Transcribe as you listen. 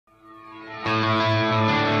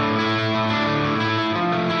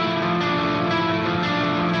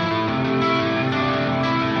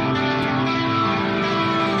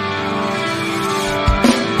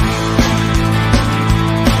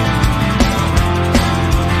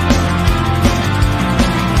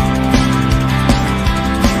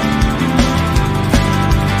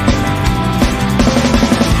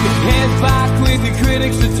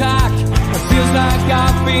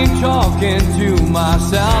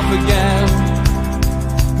off again.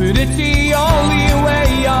 But it's the only way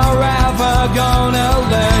you're ever gonna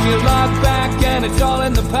learn. You look back and it's all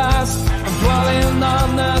in the past. I'm dwelling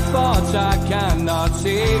on the thoughts I cannot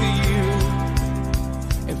say to you.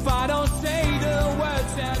 If I don't say the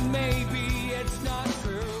words, then maybe it's not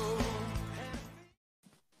true.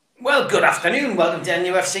 Well, good afternoon. Welcome to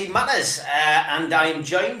NUFC Matters. And I am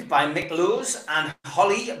joined by Mick Lowes and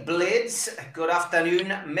Holly Blades. Good afternoon,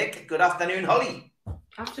 Mick. Good afternoon, Holly.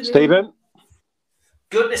 Afternoon. Stephen.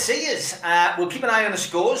 Good to see us. We'll keep an eye on the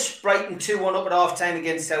scores. Brighton 2-1 up at half-time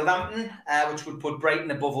against Southampton, which would put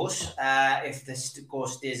Brighton above us if the score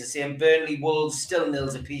stays the same. Burnley, Wolves, still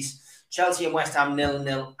nils apiece. Chelsea and West Ham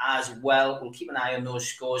 0-0 as well. We'll keep an eye on those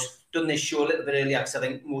scores. Done this show a little bit earlier because I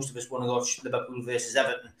think most of us want to watch Liverpool versus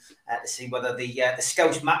Everton to see whether the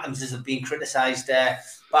Scouse Mackems, as have been criticised,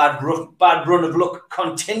 bad run of luck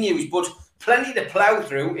continues. But plenty to plough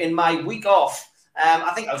through in my week off.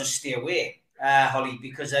 I think I'll just stay away. Holly,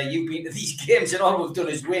 because you've been to these games and all we've done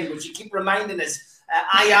is win, but you keep reminding us,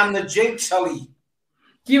 I am the jinx, Holly.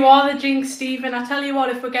 You are the jinx, Stephen. I tell you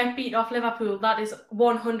what, if we get beat off Liverpool, that is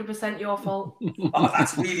 100% your fault. Oh,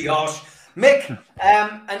 that's really harsh. Mick,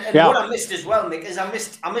 and what I missed as well, Mick, is I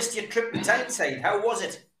missed your trip to Tyneside. How was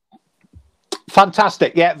it?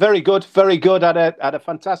 Fantastic. Yeah, very good. Very good. Had a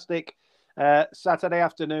fantastic Saturday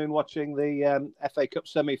afternoon watching the FA Cup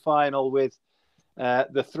semi-final with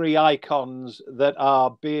the three icons that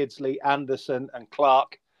are Beardsley, Anderson, and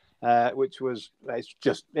Clark, which was it's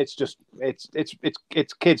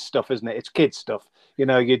kids stuff, isn't it? It's kids stuff. You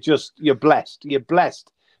know, you're blessed. You're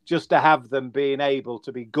blessed just to have them being able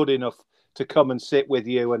to be good enough to come and sit with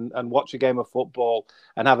you and watch a game of football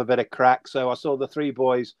and have a bit of crack. So I saw the three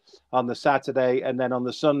boys on the Saturday, and then on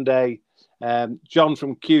the Sunday, John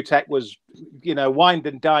from QTech was, wined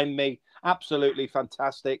and dined me. Absolutely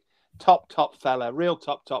fantastic. Top fella, real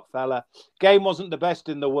top fella. Game wasn't the best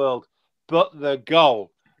in the world, but the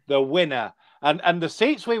goal, the winner, and the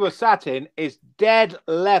seats we were sat in is dead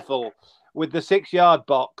level with the 6-yard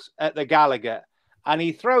box at the Gallagher, and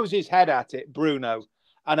he throws his head at it, Bruno,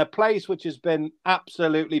 and a place which has been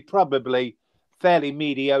absolutely probably fairly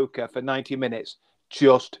mediocre for 90 minutes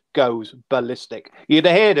just goes ballistic. You'd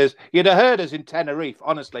have heard us in Tenerife.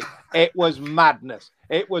 Honestly, it was madness.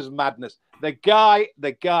 It was madness. The guy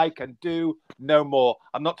can do no more.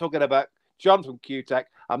 I'm not talking about John from QTech.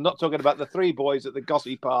 I'm not talking about the three boys at the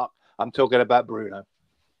Gossy Park. I'm talking about Bruno.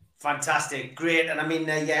 Fantastic, great, and I mean,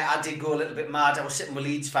 I did go a little bit mad. I was sitting with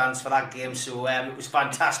Leeds fans for that game, so it was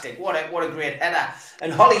fantastic. What a great header.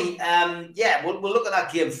 And Holly, we'll look at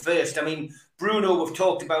that game first. I mean, Bruno, we've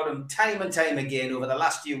talked about him time and time again over the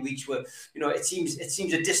last few weeks. Where it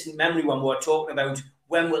seems a distant memory when we're talking about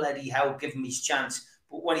when will Eddie Howe give him his chance.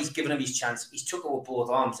 But when he's given him his chance, he's took it with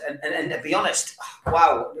both arms. And to be honest,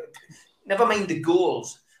 wow, never mind the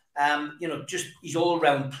goals. Just his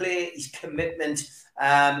all-round play, his commitment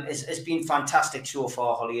has been fantastic so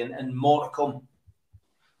far, Holly, and more to come.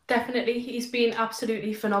 Definitely, he's been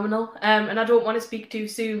absolutely phenomenal. And I don't want to speak too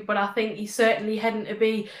soon, but I think he's certainly heading to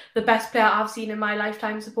be the best player I've seen in my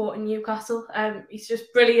lifetime supporting Newcastle. He's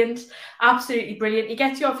just brilliant, absolutely brilliant. He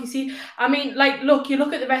gets you off your seat. I mean, you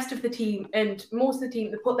look at the rest of the team, and most of the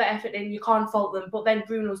team, they put their effort in, you can't fault them. But then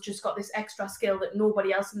Bruno's just got this extra skill that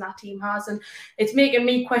nobody else in that team has. And it's making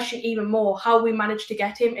me question even more how we managed to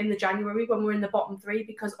get him in the January when we're in the bottom three,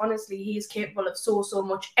 because honestly, he is capable of so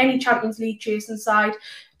much. Any Champions League chasing side,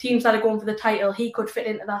 teams that are going for the title, he could fit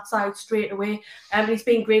into that side straight away. He's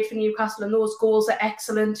been great for Newcastle, and those goals are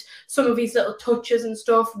excellent. Some of his little touches and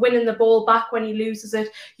stuff, winning the ball back when he loses it,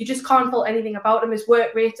 you just can't fault anything about him. His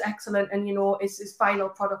work rate's excellent, and his final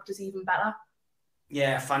product is even better.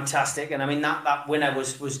 Yeah, fantastic, and I mean that winner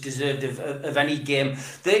was deserved of any game.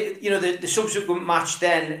 The subsequent match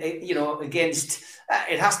then, against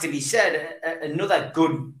it has to be said, another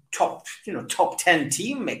good top 10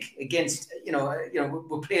 team, Mick, against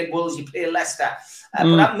we're playing Wolves, you play Leicester,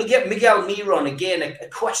 but Miguel Miron again, a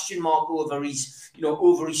question mark over his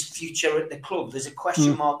future at the club. There's a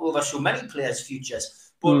question mark over so many players'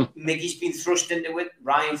 futures. But Miggy's been thrust into it.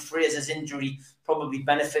 Ryan Fraser's injury probably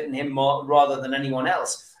benefiting him more rather than anyone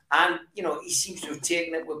else. And, he seems to have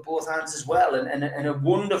taken it with both hands as well, and a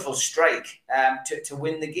wonderful strike to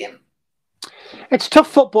win the game. It's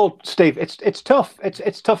tough football, Steve. It's tough.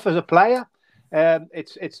 It's tough as a player.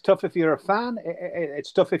 It's tough if you're a fan.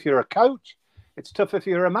 It's tough if you're a coach. It's tough if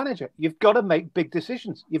you're a manager. You've got to make big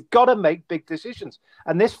decisions.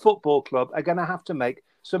 And this football club are going to have to make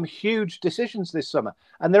some huge decisions this summer.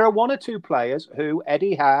 And there are one or two players who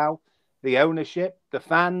Eddie Howe, the ownership, the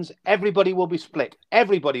fans, everybody will be split.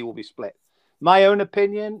 My own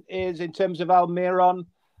opinion is, in terms of Almiron,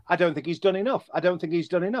 I don't think he's done enough.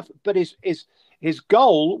 But his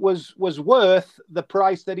goal was worth the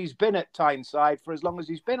price that he's been at Tyneside for as long as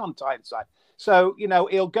he's been on Tyneside. So,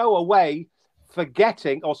 he'll go away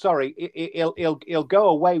forgetting, he'll go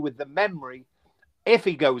away with the memory. If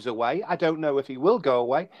he goes away, I don't know if he will go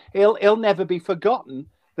away. He'll never be forgotten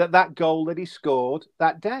that goal that he scored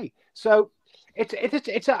that day. So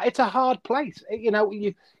it's a hard place.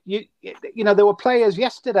 There were players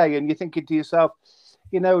yesterday, and you're thinking to yourself,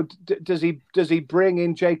 does he bring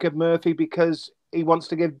in Jacob Murphy because he wants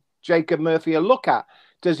to give Jacob Murphy a look at?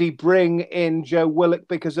 Does he bring in Joe Willock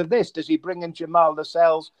because of this? Does he bring in Jamal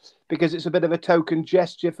Lascelles because it's a bit of a token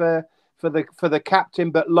gesture for the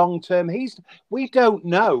captain? But long term, we don't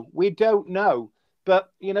know.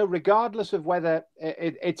 But regardless of whether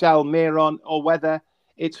it's Almiron or whether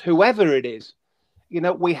it's whoever it is,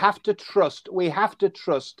 we have to trust. We have to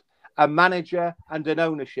trust a manager and an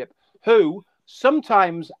ownership who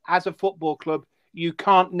sometimes, as a football club, you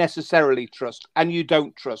can't necessarily trust, and you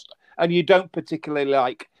don't trust, and you don't particularly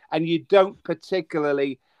like, and you don't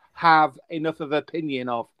particularly have enough of opinion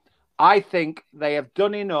of. I think they have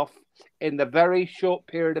done enough in the very short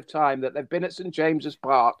period of time that they've been at St James's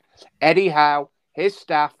Park. Eddie Howe, his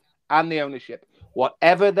staff, and the ownership.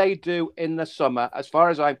 Whatever they do in the summer, as far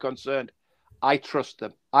as I'm concerned, I trust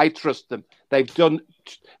them. They've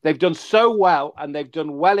done so well, and they've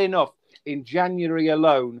done well enough in January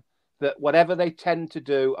alone that whatever they tend to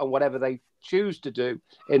do and whatever they choose to do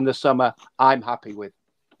in the summer, I'm happy with.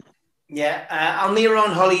 Yeah,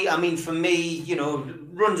 Almiron, Holly, I mean, for me,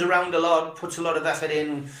 runs around a lot, puts a lot of effort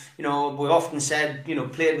in. We've often said,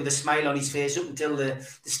 played with a smile on his face up until the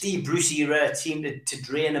Steve Bruce era seemed to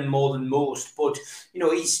drain him more than most. But,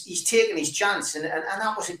 he's taken his chance, and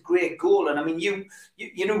that was a great goal. And I mean,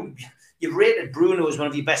 you've rated Bruno as one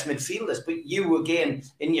of your best midfielders, but you, again,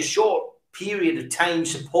 in your short period of time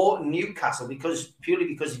supporting Newcastle purely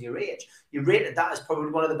because of your age, you rated that as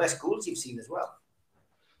probably one of the best goals you've seen as well.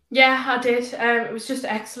 Yeah, I did. It was just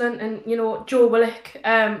excellent. And, Joe Willock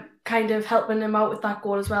kind of helping him out with that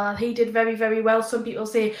goal as well. He did very, very well. Some people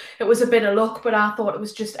say it was a bit of luck, but I thought it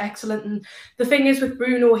was just excellent. And the thing is with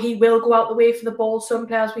Bruno, he will go out the way for the ball. Some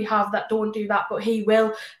players we have that don't do that, but he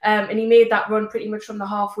will. And he made that run pretty much from the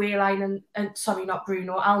halfway line. And sorry, not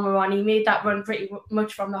Bruno, Almiron. He made that run pretty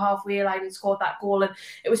much from the halfway line and scored that goal. And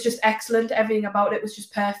it was just excellent. Everything about it was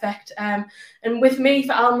just perfect. And with me,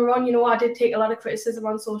 for Almiron, I did take a lot of criticism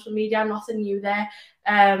on social media. Nothing new there.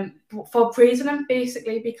 For praising him,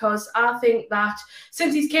 basically, because I think that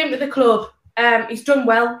since he's came to the club, he's done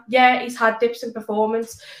well. Yeah, he's had dips in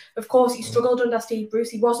performance. Of course, he struggled under Steve Bruce.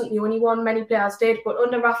 He wasn't the only one. Many players did. But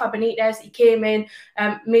under Rafa Benitez, he came in,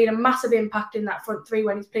 made a massive impact in that front three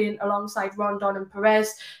when he's playing alongside Rondon and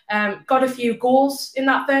Perez. Got a few goals in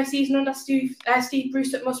that first season under Steve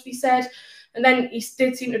Bruce, it must be said. And then he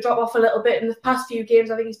did seem to drop off a little bit in the past few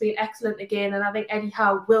games. I think he's been excellent again. And I think Eddie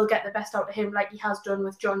Howe will get the best out of him like he has done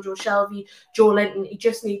with John Joe Shelby, Joe Linton. He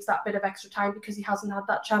just needs that bit of extra time because he hasn't had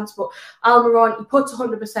that chance. But Almiron, he puts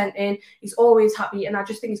 100% in. He's always happy. And I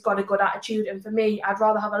just think he's got a good attitude. And for me, I'd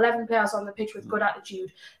rather have 11 players on the pitch with good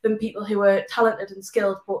attitude than people who are talented and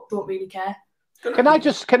skilled but don't really care. Can I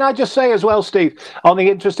just say as well, Steve, on the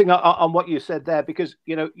interesting on what you said there, because,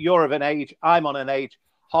 you're of an age, I'm on an age.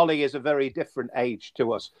 Holly is a very different age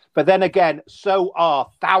to us. But then again, so are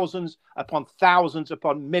thousands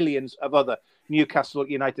upon millions of other Newcastle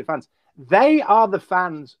United fans. They are the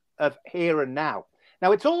fans of here and now.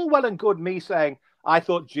 Now, it's all well and good me saying, I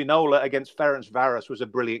thought Ginola against Ferencvaros was a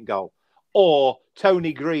brilliant goal. Or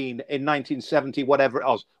Tony Green in 1970, whatever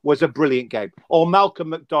it was a brilliant game. Or Malcolm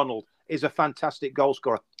McDonald is a fantastic goal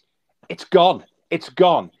scorer. It's gone. It's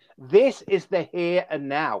gone. This is the here and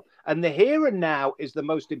now. And the here and now is the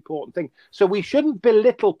most important thing. So we shouldn't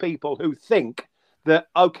belittle people who think that,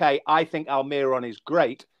 okay, I think Almiron is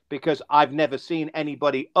great because I've never seen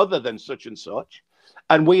anybody other than such and such.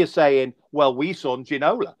 And we are saying, well, we saw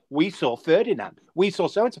Ginola, we saw Ferdinand, we saw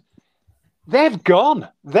so-and-so. They've gone.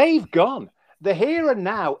 They've gone. The here and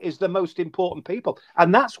now is the most important people.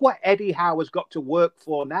 And that's what Eddie Howe has got to work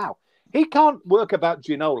for now. He can't work about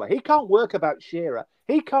Ginola. He can't work about Shearer.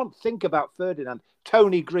 He can't think about Ferdinand,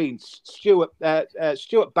 Tony Green, Stuart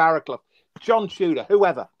Barraclough, John Tudor,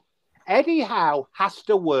 whoever. Eddie Howe has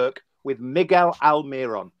to work with Miguel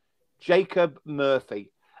Almiron, Jacob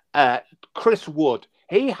Murphy, Chris Wood.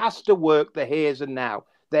 He has to work the here's and now.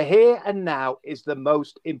 The here and now is the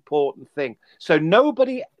most important thing. So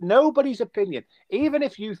nobody's opinion, even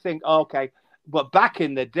if you think, okay, but back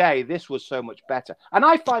in the day, this was so much better. And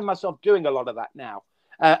I find myself doing a lot of that now.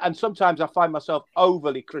 And sometimes I find myself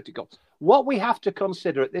overly critical. What we have to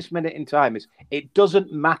consider at this minute in time is it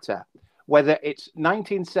doesn't matter whether it's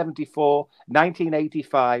 1974,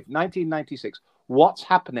 1985, 1996. What's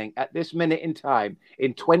happening at this minute in time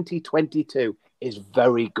in 2022 is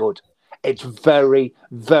very good. It's very,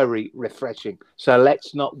 very refreshing. So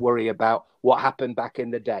let's not worry about what happened back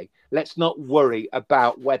in the day. Let's not worry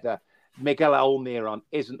about whether Miguel Almiron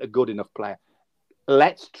isn't a good enough player.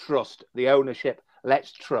 Let's trust the ownership.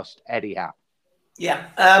 Let's trust Eddie Howe. Yeah.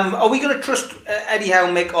 Are we going to trust Eddie Howe,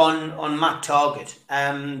 Mick, on Matt Targett?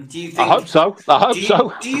 Do you think? I hope so.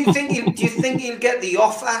 Do you think he'll get the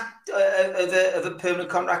offer of a permanent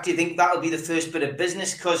contract? Do you think that'll be the first bit of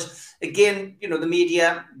business? Because again, you know, the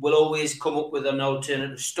media will always come up with an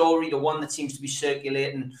alternative story. The one that seems to be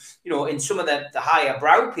circulating, you know, in some of the higher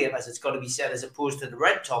brow papers, it's got to be said, as opposed to the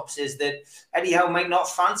red tops, is that Eddie Howe might not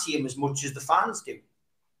fancy him as much as the fans do.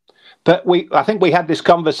 But I think we had this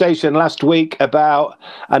conversation last week about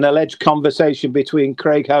an alleged conversation between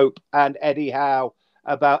Craig Hope and Eddie Howe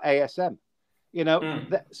about ASM. You know,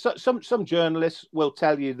 some journalists will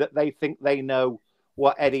tell you that they think they know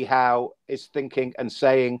what Eddie Howe is thinking and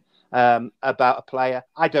saying about a player.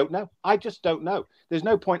 I don't know. I just don't know. There's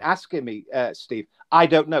no point asking me, Steve. I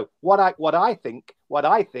don't know. What I think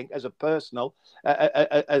as a personal,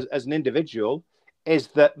 as an individual, is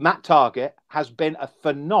that Matt Targett has been a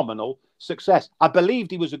phenomenal success. I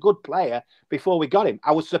believed he was a good player before we got him.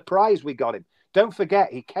 I was surprised we got him. Don't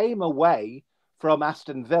forget, he came away from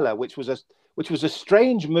Aston Villa, which was a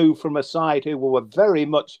strange move from a side who were very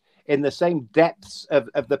much in the same depths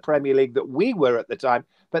of the Premier League that we were at the time.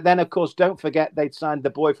 But then, of course, don't forget they'd signed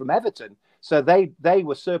the boy from Everton. So they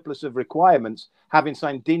were surplus of requirements, having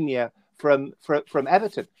signed Digne from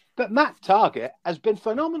Everton. But Matt Targett has been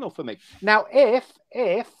phenomenal for me. Now, if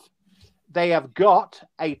they have got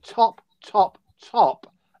a top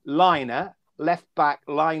liner, left back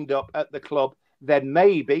lined up at the club, then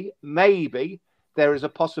maybe there is a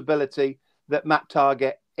possibility that Matt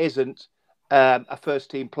Targett isn't a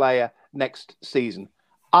first-team player next season.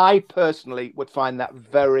 I personally would find that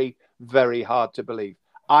very, very hard to believe.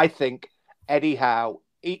 I think Eddie Howe,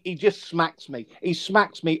 he just smacks me. He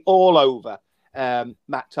smacks me all over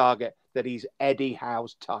Matt Targett that he's Eddie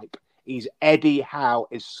Howe's type. He's Eddie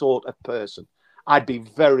Howe's sort of person. I'd be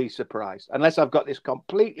very surprised. Unless I've got this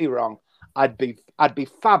completely wrong, I'd be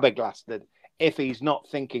flabbergasted if he's not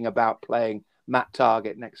thinking about playing Matt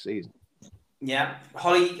Targett next season. Yeah,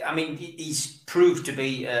 Holly, I mean, he's proved to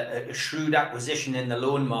be a shrewd acquisition in the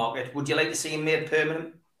loan market. Would you like to see him made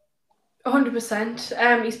permanent?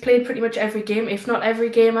 100%. He's played pretty much every game, if not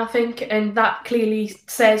every game, I think, and that clearly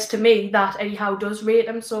says to me that Eddie Howe does rate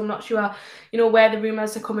him. So I'm not sure, you know, where the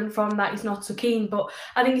rumours are coming from that he's not so keen, but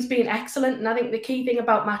I think he's been excellent. And I think the key thing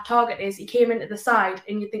about Matt Targett is he came into the side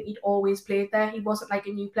and you think he'd always played there. He wasn't like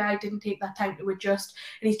a new player. He didn't take that time to adjust,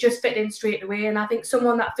 and he's just fit in straight away. And I think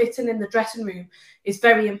someone that fits in the dressing room is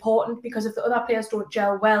very important, because if the other players don't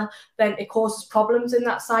gel well, then it causes problems in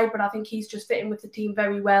that side. But I think he's just fitting with the team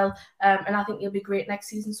very well. And I think he'll be great next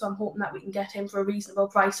season. So I'm hoping that we can get him for a reasonable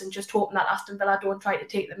price, and just hoping that Aston Villa don't try to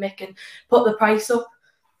take the mick and put the price up.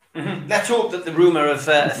 Mm-hmm. Let's hope that the rumour of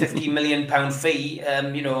a £50 million fee,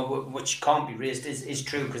 you know, which can't be raised, is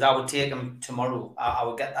true, because I would take him tomorrow. I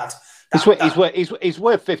would get that. He's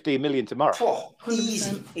worth 15 million tomorrow. Oh,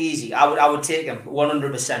 easy. I would take him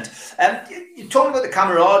 100%. You're talking about the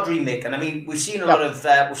camaraderie, Mick, and I mean we've seen a lot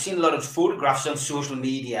of photographs on social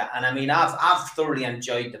media, and I mean I've thoroughly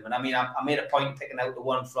enjoyed them, and I mean I made a point of picking out the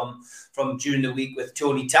one from during the week with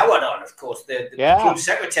Tony Toward on, of course, the club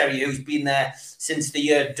secretary who's been there since the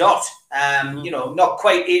year dot. You know, not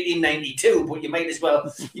quite 1892, but you might as well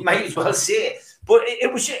say. But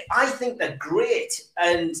it was, I think they're great.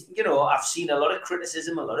 And, you know, I've seen a lot of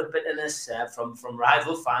criticism, a lot of bitterness from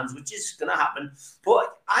rival fans, which is going to happen.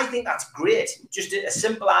 But I think that's great. Just a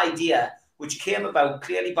simple idea, which came about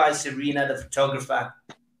clearly by Serena, the photographer.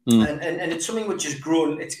 And it's something which has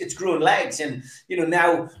grown, it's grown legs. And, you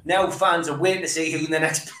know, now fans are waiting to see who the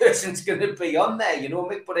next person's going to be on there, you know,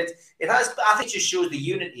 Mick. But it has, I think it just shows the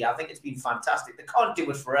unity. I think it's been fantastic. They can't do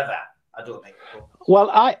it forever, I don't think. Well,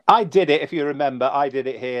 I did it, if you remember. I did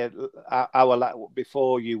it here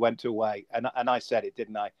before you went away. And I said it,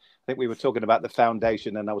 didn't I? I think we were talking about the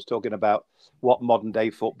foundation, and I was talking about what modern day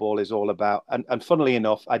football is all about. And funnily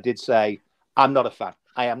enough, I did say, I'm not a fan.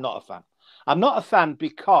 I am not a fan. I'm not a fan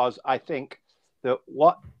because I think that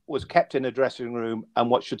what was kept in a dressing room and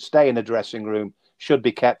what should stay in a dressing room should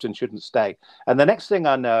be kept and shouldn't stay. And the next thing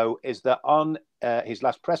I know is that on his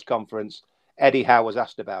last press conference, Eddie Howe was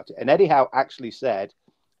asked about it. And Eddie Howe actually said,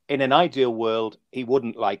 in an ideal world, he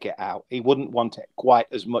wouldn't like it out. He wouldn't want it quite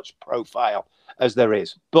as much profile as there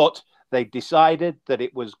is. But they decided that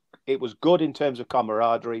it was good in terms of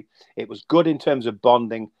camaraderie. It was good in terms of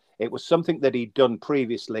bonding. It was something that he'd done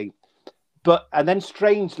previously. And then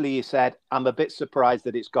strangely, he said, I'm a bit surprised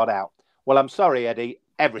that it's got out. Well, I'm sorry, Eddie,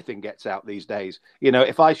 everything gets out these days. You know,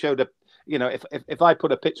 if I showed if I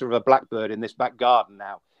put a picture of a blackbird in this back garden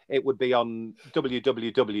now, it would be on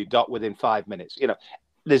www. within 5 minutes. You know,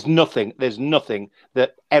 there's nothing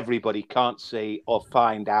that everybody can't see or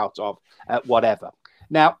find out of, whatever.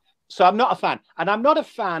 Now, so I'm not a fan. And I'm not a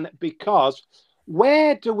fan because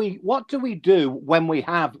what do we do when we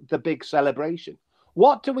have the big celebration?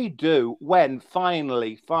 What do we do when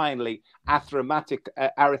finally,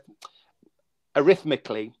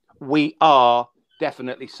 arithmetically, we are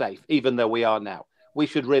definitely safe, even though we are now? We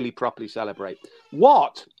should really properly celebrate.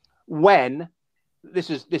 When this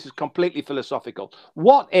is completely philosophical.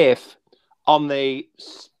 What if on the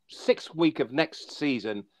 6th week of next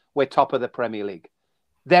season we're top of the Premier League?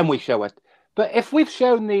 Then we show it. But if we've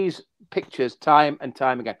shown these pictures time and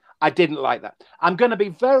time again, I didn't like that. I'm going to be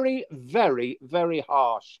very, very, very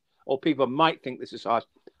harsh, or people might think this is harsh.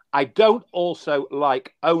 I don't also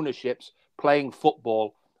like ownerships playing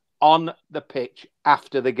football on the pitch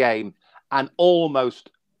after the game and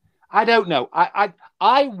almost, I don't know. I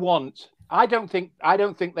don't think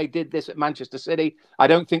they did this at Manchester City. I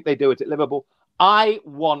don't think they do it at Liverpool. I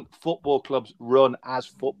want football clubs run as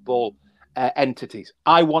football entities.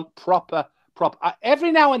 I want proper.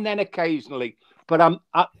 Every now and then, occasionally, but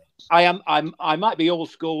I might be old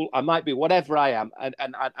school. I might be whatever I am, and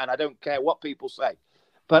I don't care what people say.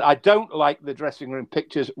 But I don't like the dressing room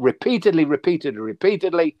pictures repeatedly,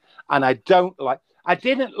 and I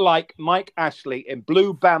didn't like Mike Ashley in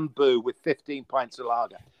blue bamboo with 15 pints of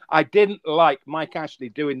lager. I didn't like Mike Ashley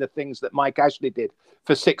doing the things that Mike Ashley did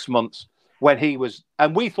for 6 months when he was,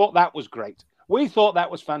 and we thought that was great. We thought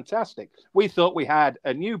that was fantastic. We thought we had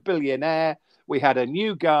a new billionaire. We had a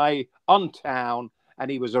new guy on town, and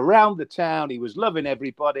he was around the town. He was loving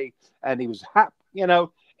everybody, and he was happy. You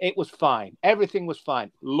know, it was fine. Everything was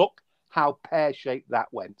fine. Look how pear-shaped that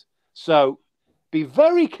went. So be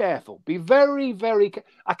very careful. Be very, very careful.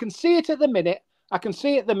 I can see it at the minute.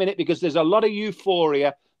 Because there's a lot of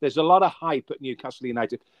euphoria. There's a lot of hype at Newcastle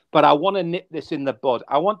United. But I want to nip this in the bud.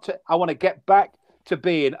 I want to get back to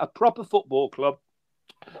being a proper football club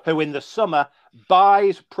who in the summer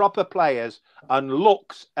buys proper players and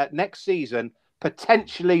looks at next season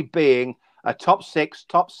potentially being a top 6,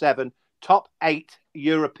 top 7, top 8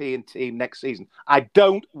 European team next season. I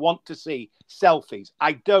don't want to see selfies.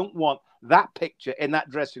 I don't want that picture in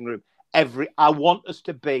that dressing room. I want us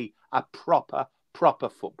to be a proper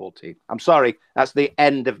football team. I'm sorry, that's the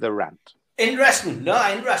end of the rant. Interesting.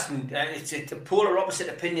 It's a polar opposite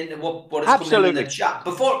opinion to what is coming in the chat.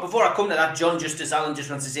 Before I come to that, John Justice Allen just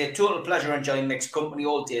wants to say, total pleasure enjoying mixed company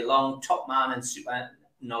all day long. Top man and super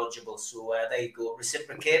knowledgeable. So there you go,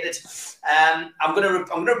 reciprocated. I'm gonna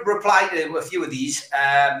reply to a few of these.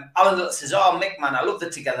 Alan Little says, "Oh, Mick, man, I love the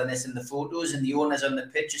togetherness in the photos and the owners on the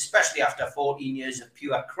pitch, especially after 14 years of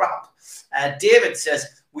pure crap." David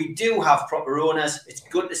says, "We do have proper owners. It's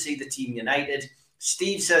good to see the team united."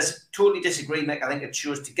 Steve says, "Totally disagree, Mick. I think it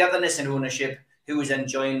shows togetherness and ownership. Who is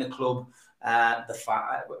enjoying the club,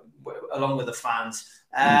 along with the fans."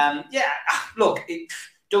 Yeah, look,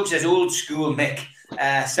 Doug says old school, Mick.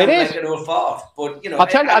 Sounds like an old fart, but you know.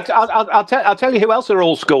 I'll tell you who else are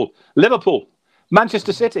old school: Liverpool,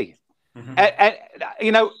 Manchester City. Mm-hmm.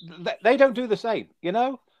 You know, they don't do the same. You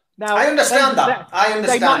know. Now I understand that.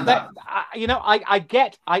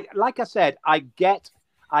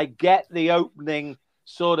 I get the opening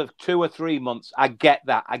sort of 2 or 3 months. I get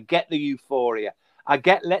that. I get the euphoria.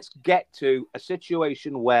 Let's get to a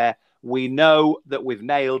situation where we know that we've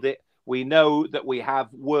nailed it. We know that we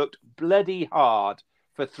have worked bloody hard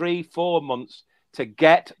for 3-4 months to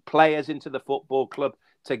get players into the football club,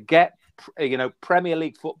 to get, Premier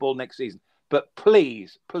League football next season. But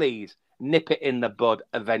please, nip it in the bud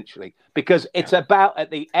eventually, because it's about, at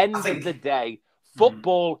the end of the day,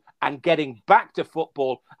 football and getting back to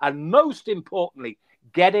football, and most importantly,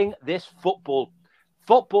 getting this football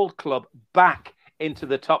club back into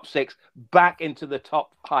the top 6, back into the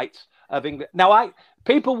top heights of England. Now,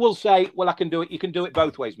 people will say, well, I can do it. You can do it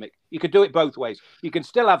both ways, Mick. You can do it both ways. You can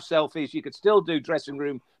still have selfies. You can still do dressing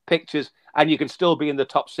room pictures, and you can still be in the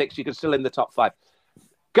top 6. You can still in the top 5.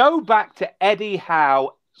 Go back to Eddie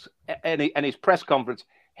Howe and his press conference.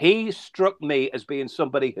 He struck me as being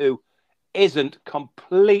somebody who isn't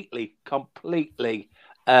completely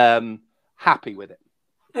happy with it.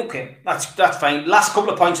 Okay, that's fine. Last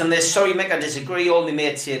couple of points on this. Sorry, Mick, I disagree. All my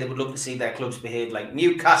mates say they would love to see their clubs behave like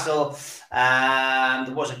Newcastle.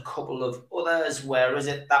 There was a couple of others. Where is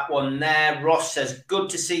it? That one there. Ross says, good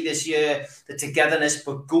to see this year, the togetherness,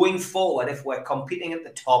 but going forward, if we're competing at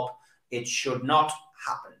the top, it should not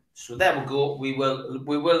happen. So there we go. We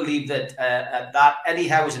will leave that at that. Eddie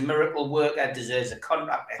Howe is a miracle worker, deserves a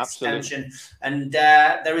contract extension. Absolutely. And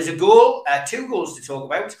there is a goal, 2 goals to talk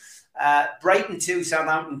about. Brighton 2,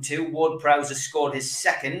 Southampton 2. Ward-Prowse has scored his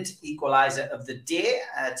second equaliser of the day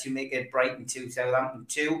to make it Brighton 2, Southampton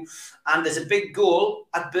 2. And there's a big goal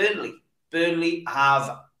at Burnley. Burnley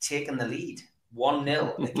have taken the lead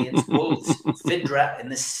 1-0 against Wolves. Vidra in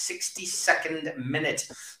the 62nd minute.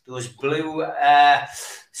 Those blue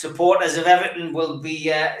supporters of Everton will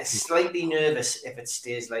be slightly nervous if it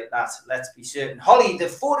stays like that. Let's be certain. Holly, the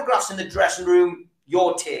photographs in the dressing room,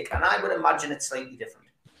 your take, and I would imagine it's slightly different.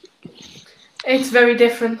 It's very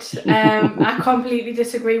different. I completely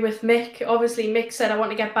disagree with Mick. Obviously, Mick said I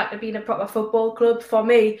want to get back to being a proper football club. For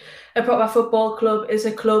me, a proper football club is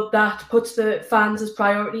a club that puts the fans as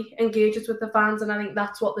priority, engages with the fans, and I think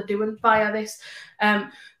that's what they're doing via this.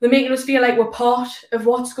 They're making us feel like we're part of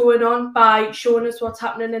what's going on by showing us what's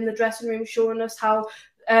happening in the dressing room, showing us how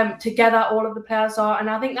together all of the players are,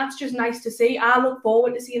 and I think that's just nice to see. I look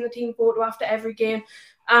forward to seeing the team photo after every game,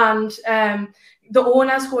 and the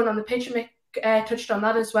owners going on the pitch, Mick touched on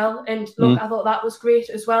that as well. And look, I thought that was great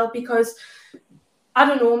as well, because I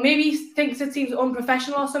don't know, maybe he thinks it seems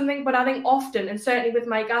unprofessional or something, but I think often, and certainly with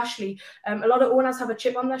Mike Ashley, a lot of owners have a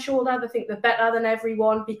chip on their shoulder. They think they're better than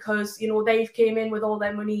everyone because, you know, they've came in with all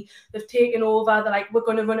their money, they've taken over, they're like, we're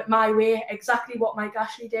going to run it my way, exactly what Mike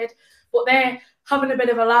Ashley did. But they're having a bit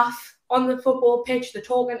of a laugh on the football pitch, they're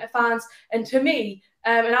talking to fans, and to me,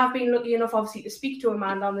 and I've been lucky enough, obviously, to speak to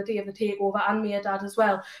Amanda on the day of the takeover and my dad as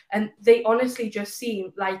well. And they honestly just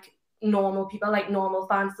seem like normal people, like normal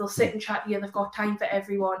fans. They'll sit and chat here. They've got time for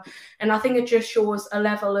everyone. And I think it just shows a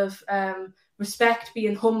level of respect,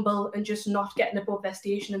 being humble and just not getting above their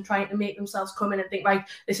station and trying to make themselves come in and think, right,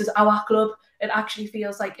 this is our club. It actually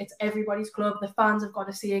feels like it's everybody's club. The fans have got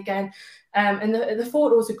to see again. And the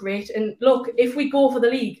photos are great. And look, if we go for the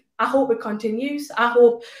league, I hope it continues. I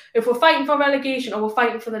hope if we're fighting for relegation or we're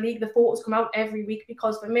fighting for the league, the photos come out every week,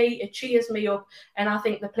 because for me, it cheers me up, and I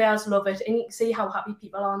think the players love it. And you can see how happy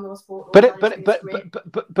people are on those photos.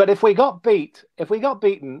 But if we got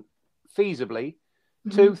beaten feasibly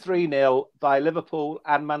 2-3-0 by Liverpool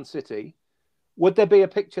and Man City, would there be a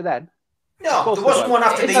picture then? No, there wasn't one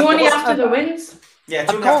after the. It's only after the wins. Yeah,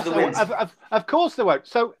 it's only after the wins. Of course there won't.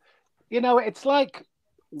 So, you know, it's like.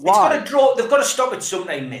 Why? It's got to draw. They've got to stop it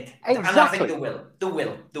sometime, Mick. Exactly. And I think they will.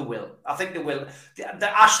 They will. I think they will. The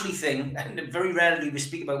Ashley thing, and very rarely we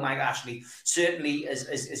speak about Mike Ashley, certainly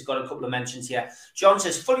has got a couple of mentions here. John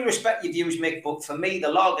says, fully respect your views, Mick, but for me, the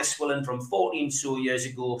lager swilling from 14 so years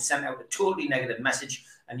ago sent out a totally negative message,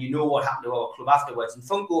 and you know what happened to our club afterwards. And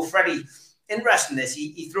Funko Freddy, interesting this,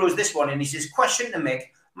 he throws this one in. He says, question to Mick,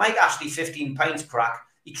 Mike Ashley, 15 pints crack.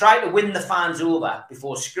 He tried to win the fans over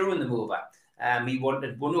before screwing them over. He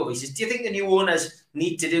wanted one over. He says, do you think the new owners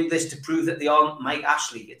need to do this to prove that they aren't Mike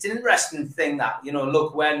Ashley? It's an interesting thing that, you know,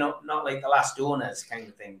 look, we're not like the last owners kind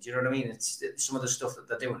of thing. Do you know what I mean? It's some of the stuff that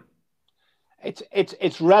they're doing.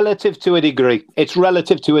 It's relative to a degree. It's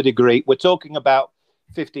relative to a degree. We're talking about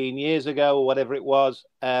 15 years ago or whatever it was.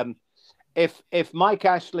 If Mike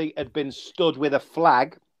Ashley had been stood with a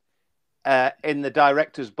flag in the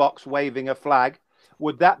director's box waving a flag,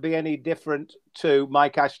 would that be any different to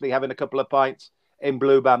Mike Ashley having a couple of pints in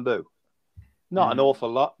Blue Bamboo? Not an awful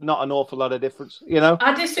lot. Not an awful lot of difference, you know?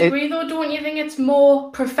 I disagree, though. Don't you think it's more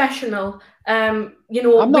professional, you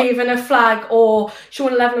know, waving a flag or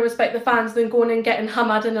showing a level of respect to the fans than going and getting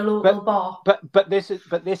hammered in a local bar? But this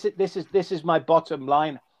is my bottom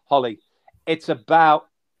line, Holly. It's about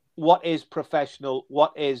what is professional,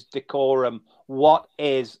 what is decorum, what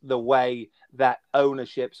is the way that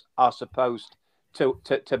ownerships are supposed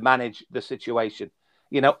to manage the situation.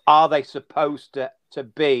 You know, are they supposed to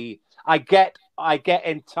be? I get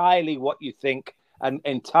entirely what you think and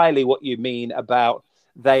entirely what you mean about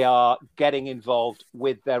they are getting involved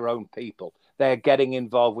with their own people. They're getting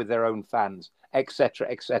involved with their own fans, etc.,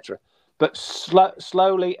 etc. But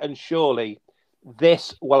slowly and surely,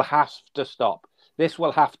 this will have to stop. This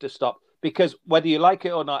will have to stop, because whether you like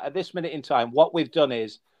it or not, at this minute in time, what we've done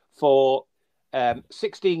is for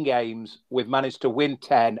 16 games, we've managed to win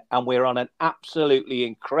 10, and we're on an absolutely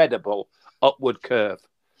incredible upward curve.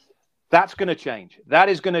 That's going to change. That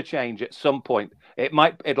is going to change at some point.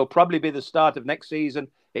 It'll probably be the start of next season.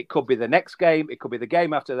 It could be the next game. It could be the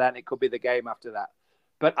game after that. And it could be the game after that.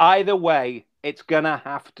 But either way, It's going to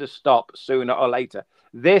have to stop sooner or later.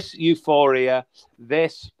 This euphoria,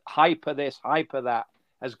 this, hyper that,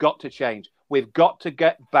 has got to change. We've got to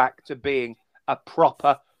get back to being a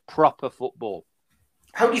proper football.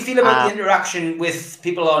 How do you feel about the interaction with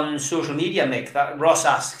people on social media, Mick? That Ross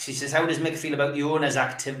asks, he says, how does Mick feel about the owner's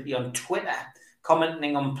activity on Twitter,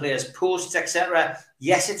 commenting on players' posts, etc.?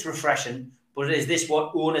 Yes, it's refreshing, but is this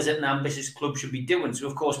what owners at an ambitious club should be doing? So,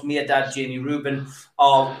 of course, me and Dad, Jamie Rubin,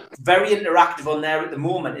 are very interactive on there at the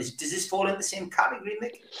moment. Does this fall in the same category,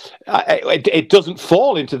 Mick? It doesn't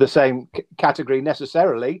fall into the same category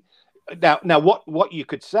necessarily. Now, what you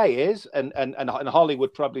could say is, and Holly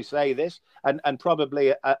would probably say this, and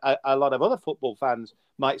probably a lot of other football fans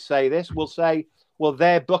might say this, will say, well,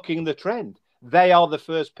 they're bucking the trend. They are the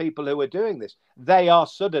first people who are doing this. They are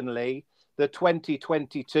suddenly the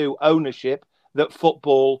 2022 ownership that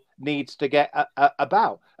football needs to get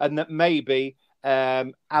about, and that maybe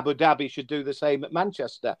Abu Dhabi should do the same at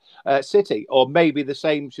Manchester City, or maybe the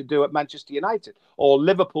same should do at Manchester United, or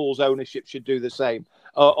Liverpool's ownership should do the same,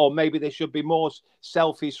 or maybe there should be more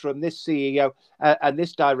selfies from this CEO and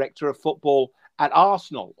this director of football at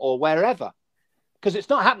Arsenal or wherever, because it's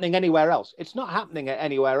not happening anywhere else. It's not happening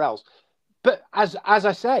anywhere else. But as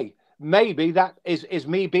I say, maybe that is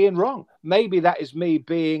me being wrong. Maybe that is me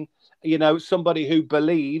being, somebody who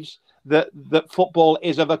believes that football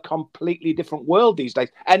is of a completely different world these days.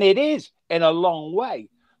 And it is in a long way.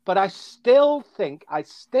 But I still think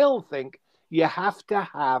you have to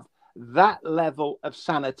have that level of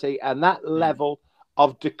sanity and that level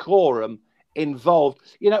of decorum involved.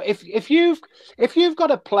 If you've got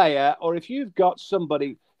a player, or if you've got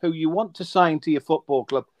somebody who you want to sign to your football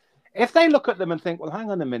club, if they look at them and think, well, hang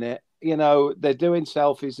on a minute, they're doing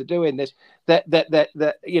selfies, they're doing this, that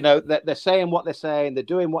they're saying what they're saying, they're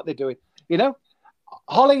doing what they're doing.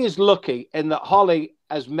 Holly is lucky in that Holly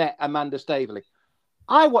has met Amanda Staveley.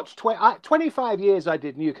 I watched 25 years. I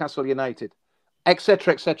did Newcastle United,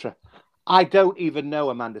 etc., etc. I don't even know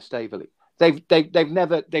Amanda Staveley. They've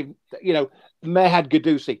never Mehad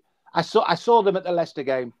Gadusi. I saw them at the Leicester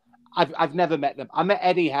game. I've never met them. I met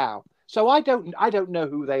Eddie Howe. So I don't know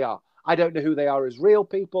who they are. I don't know who they are as real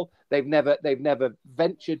people. They've never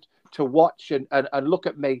ventured to watch and look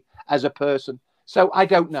at me as a person. So I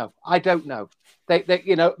don't know. They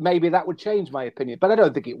maybe that would change my opinion, but I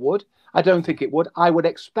don't think it would. I would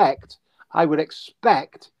expect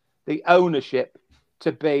the ownership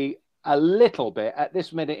to be a little bit, at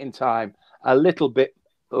this minute in time, a little bit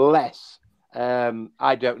less,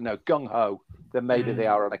 I don't know, gung-ho than maybe they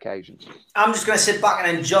are on occasions. I'm just going to sit back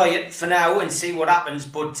and enjoy it for now and see what happens.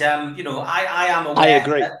 But, I am aware. I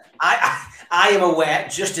agree. I am aware,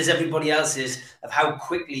 just as everybody else is, of how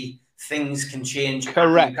quickly things can change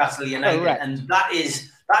Correct. at Newcastle United. Correct. And that is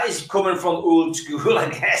coming from old school, I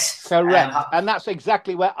guess. Correct. And that's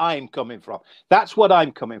exactly where I'm coming from. That's what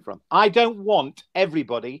I'm coming from. I don't want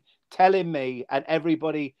everybody telling me and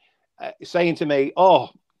everybody saying to me, oh,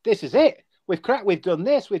 this is it. We've done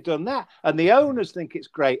this, we've done that. And the owners think it's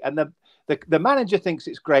great. And the manager thinks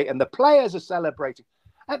it's great. And the players are celebrating.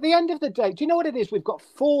 At the end of the day, do you know what it is? We've got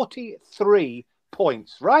 43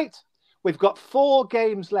 points, right? We've got 4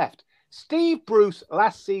 games left. Steve Bruce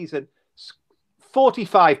last season,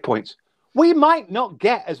 45 points. We might not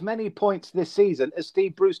get as many points this season as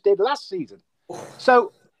Steve Bruce did last season.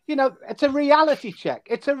 So, it's a reality check.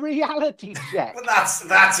 It's a reality check. But that's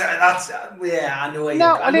yeah, I know.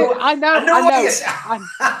 I know.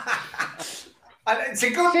 It's a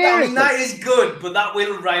good. Seriously. I mean, that is good, but that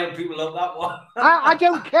will rile people up. That one. I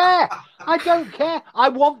don't care. I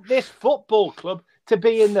want this football club to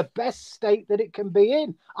be in the best state that it can be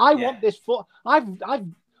in. I want this I've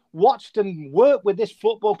watched and worked with this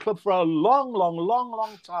football club for a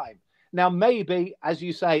long time. Now, maybe, as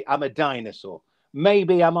you say, I'm a dinosaur.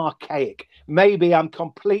 Maybe I'm archaic. Maybe I'm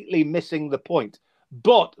completely missing the point.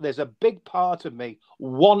 But there's a big part of me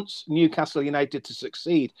wants Newcastle United to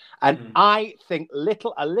succeed. And I think a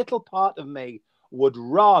little part of me would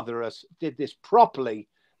rather us did this properly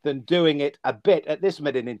than doing it a bit at this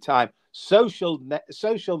minute in time. Social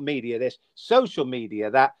media this, social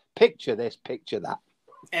media that, picture this, picture that.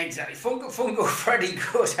 Exactly. Fungo Freddy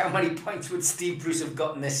goes, how many points would Steve Bruce have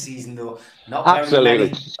gotten this season, though? Not Absolutely. very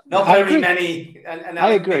many. Not very many. And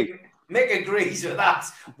I agree. Mick agrees with that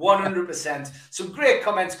 100%. Some great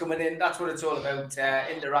comments coming in. That's what it's all about.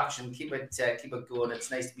 Interaction. Keep it going.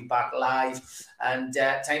 It's nice to be back live. And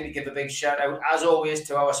time to give a big shout out, as always,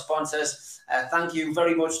 to our sponsors. Thank you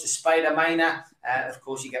very much to Spider Miner. Of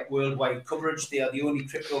course, you get worldwide coverage. They are the only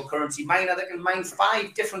cryptocurrency miner that can mine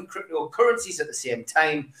 5 different cryptocurrencies at the same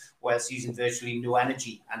time, whilst using virtually no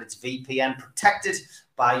energy. And it's VPN protected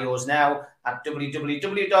buy yours now at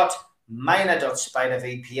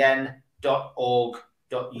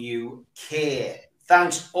www.minor.spidervpn.org.uk.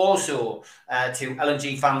 Thanks also to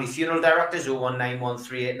L&G Family Funeral Directors,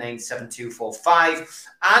 01913897245,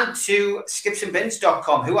 and to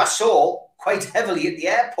skipsandbins.com, who I saw quite heavily at the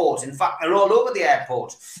airport. In fact, they're all over the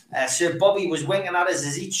airport. Sir Bobby was winking at us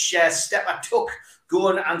as each step I took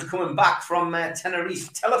going and coming back from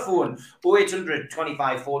Tenerife. Telephone 0800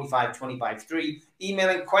 25 45 25 3. Email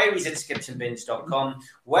inquiries at skipsandbins.com.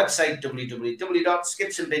 Website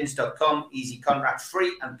www.skipsandbins.com. Easy contract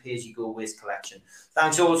free and pay-as-you-go waste collection.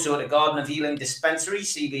 Thanks also to Garden of Healing Dispensary,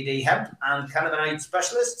 CBD Hemp and Cannabinoid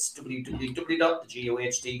Specialists,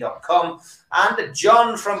 www.thegohd.com. And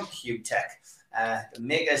John from QTech,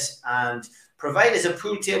 makers and providers of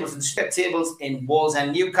pool tables and step tables in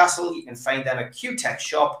Wallsend, Newcastle. You can find them at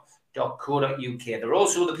qtechshop.co.uk. They're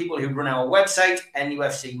also the people who run our website,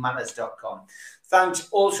 nufcmatters.com. Thanks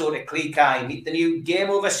also to Cleekai. Meet the new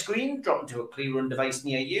Game Over screen, drop into a ClearRun device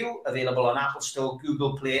near you, available on Apple Store,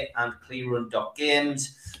 Google Play, and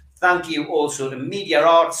clearrun.games. Thank you also to Media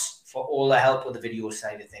Arts for all the help with the video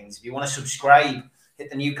side of things. If you want to subscribe, hit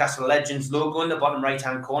the Newcastle Legends logo in the bottom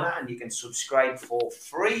right-hand corner and you can subscribe for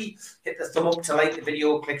free. Hit the thumb up to like the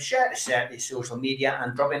video, click share to share to your social media,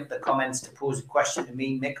 and drop into the comments to pose a question to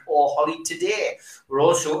me, Mick, or Holly today. We're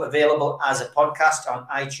also available as a podcast on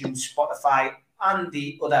iTunes, Spotify, and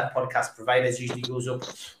the other podcast providers. Usually goes up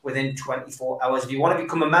within 24 hours. If you want to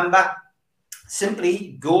become a member,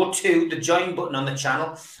 simply go to the join button on the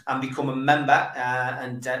channel and become a member,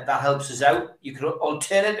 and that helps us out. You could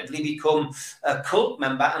alternatively become a cult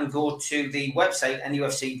member and go to the website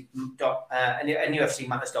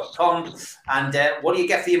nufcmatters.com. And what do you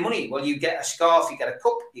get for your money? Well, you get a scarf, you get a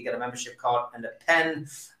cup, you get a membership card and a pen,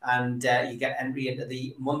 and you get entry into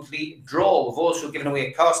the monthly draw. We've also given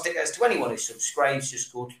away car stickers to anyone who subscribes.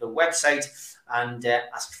 Just go to the website and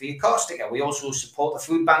ask for your car sticker. We also support the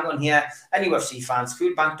food bank on here, NUFC fans,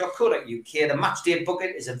 foodbank.co.uk. The Matchday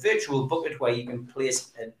Bucket is a virtual bucket where you can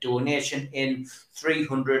place a donation in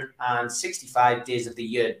 365 days of the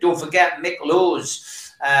year. Don't forget, Mick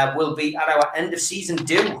Lowe's will be at our end of season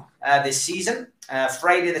do this season.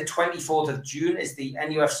 Friday the 24th of June is the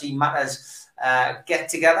NUFC Matters get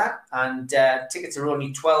together, and tickets are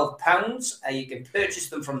only £12. You can purchase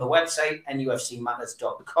them from the website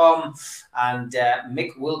nufcmatters.com, and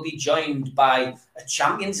Mick will be joined by a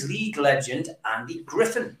Champions League legend, Andy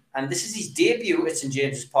Griffin, and this is his debut at St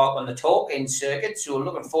James's Park on the talk-in circuit, so we're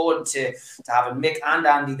looking forward to having Mick and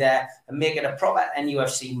Andy there and make it a proper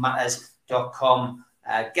nufcmatters.com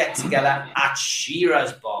get together at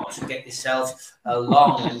Shearer's Bar. So get yourself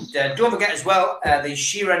along. And don't forget as well, the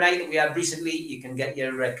Shearer night that we had recently, you can get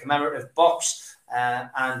your commemorative box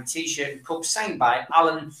and t-shirt and cup signed by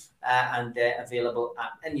Alan, and available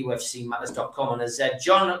at nufcmatters.com. And as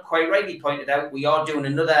John quite rightly pointed out, we are doing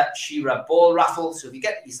another Shearer ball raffle. So if you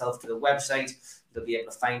get yourself to the website, you'll be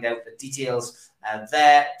able to find out the details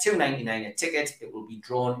there. $2.99 a ticket. It will be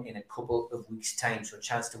drawn in a couple of weeks' time. So a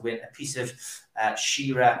chance to win a piece of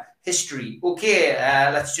Shearer history. Okay,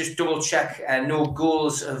 let's just double check no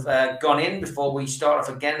goals have gone in before we start off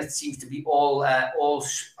again. It seems to be all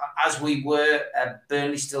as we were.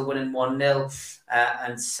 Burnley still winning 1-0,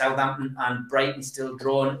 and Southampton and Brighton still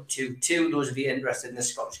drawn 2-2. Those of you interested in the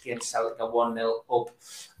Scottish game, Celtic are 1-0 up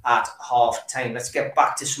at half time. Let's get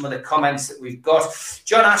back to some of the comments that we've got.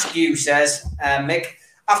 John Askew says, Mick,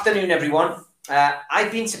 afternoon everyone.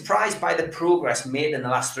 I've been surprised by the progress made in the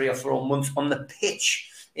last 3 or 4 months on the pitch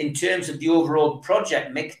in terms of the overall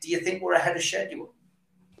project. Mick, do you think we're ahead of schedule?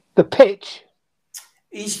 The pitch?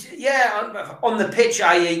 On the pitch,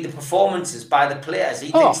 i.e. the performances by the players.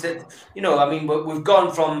 He thinks that, I mean, we've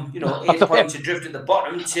gone from, 8 points adrift at the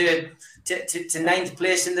bottom to 9th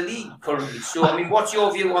place in the league currently. So, I mean, what's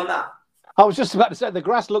your view on that? I was just about to say the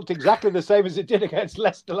grass looked exactly the same as it did against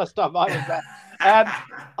Leicester last time I was there.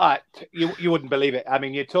 You wouldn't believe it. I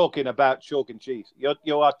mean, you're talking about chalk and cheese.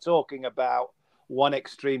 You are talking about one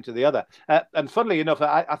extreme to the other. And funnily enough,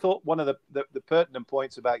 I thought one of the pertinent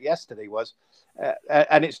points about yesterday was,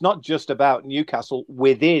 and it's not just about Newcastle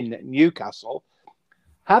within Newcastle.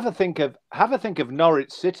 Have a think of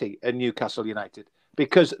Norwich City and Newcastle United,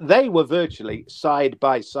 because they were virtually side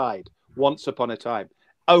by side once upon a time.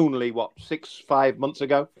 Only 5 months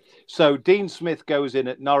ago. So Dean Smith goes in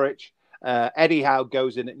at Norwich. Eddie Howe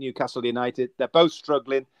goes in at Newcastle United. They're both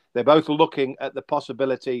struggling. They're both looking at the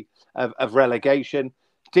possibility of relegation.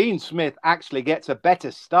 Dean Smith actually gets a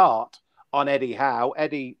better start on Eddie Howe.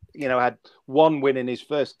 Eddie, had 1 win in his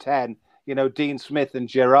first 10. Dean Smith and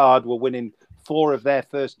Gerrard were winning 4 of their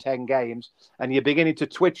first 10 games. And you're beginning to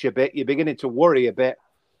twitch a bit. You're beginning to worry a bit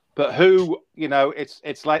But who,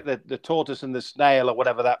 it's like the tortoise and the snail or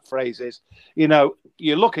whatever that phrase is. You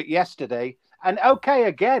look at yesterday and okay,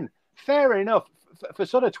 again, fair enough. For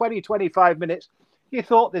sort of 20, 25 minutes, you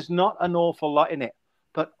thought there's not an awful lot in it.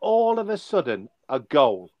 But all of a sudden, a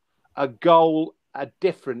goal, a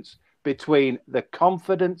difference between the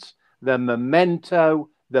confidence, the memento,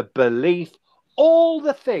 the belief, all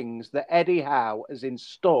the things that Eddie Howe has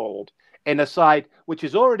installed in a side which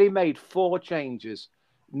has already made 4 changes.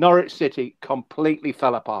 Norwich City completely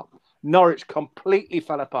fell apart. And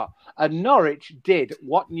Norwich did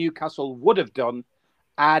what Newcastle would have done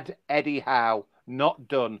had Eddie Howe not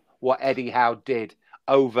done what Eddie Howe did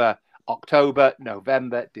over October,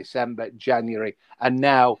 November, December, January. And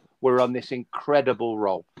now we're on this incredible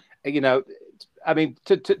roll. I mean,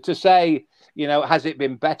 to say, has it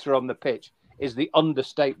been better on the pitch is the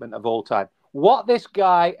understatement of all time. What this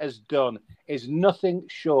guy has done is nothing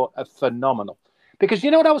short of phenomenal. Because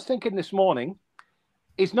you know what I was thinking this morning?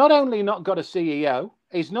 He's not only not got a CEO,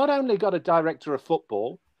 he's not only got a director of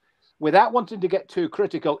football. Without wanting to get too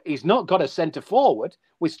critical, he's not got a centre forward.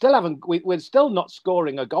 We're still not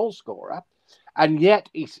scoring a goal scorer. And yet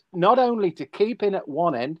he's not only to keep in at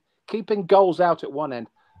one end, keeping goals out at one end,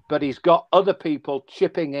 but he's got other people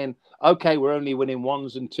chipping in. Okay, we're only winning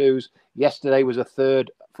 1s and 2s. Yesterday was a 3rd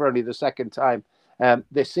for only the 2nd time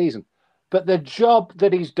this season. But the job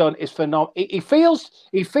that he's done is phenomenal. He feels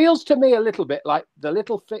to me a little bit like the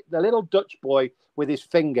little Dutch boy with his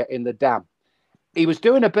finger in the dam. He was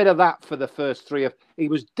doing a bit of that for the first 3 of. He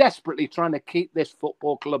was desperately trying to keep this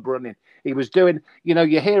football club running. He was doing, you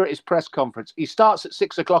hear at his press conference, he starts at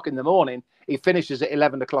 6 o'clock in the morning, he finishes at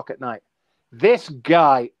 11 o'clock at night. This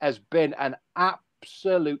guy has been an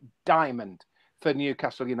absolute diamond for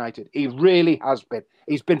Newcastle United. He really has been.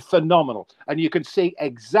 He's been phenomenal. And you can see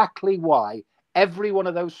exactly why every one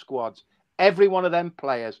of those squads, every one of them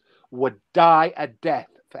players would die a death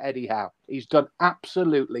for Eddie Howe. He's done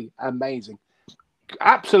absolutely amazing.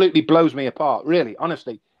 Absolutely blows me apart, really,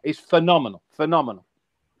 honestly. It's phenomenal.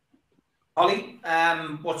 Ollie,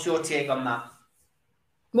 what's your take on that?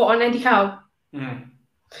 What, on Eddie Howe?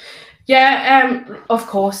 Yeah, of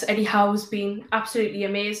course, Eddie Howe's been absolutely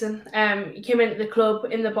amazing. He came into the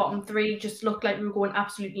club in the bottom 3, just looked like we were going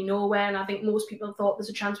absolutely nowhere. And I think most people thought there's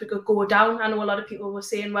a chance we could go down. I know a lot of people were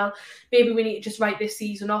saying, well, maybe we need to just write this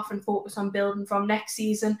season off and focus on building from next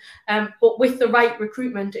season. But with the right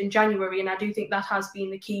recruitment in January, and I do think that has been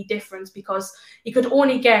the key difference, because he could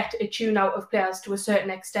only get a tune out of players to a certain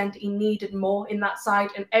extent. He needed more in that side.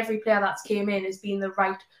 And every player that's came in has been the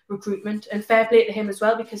right recruitment, and fair play to him as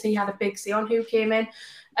well, because he had a big say on who came in.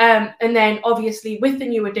 And then obviously with the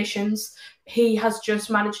new additions, he has just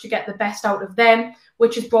managed to get the best out of them,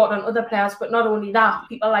 which has brought on other players. But not only that,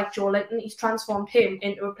 people like Joe Linton, he's transformed him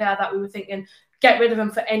into a player that we were thinking, get rid of him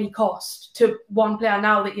for any cost, to one player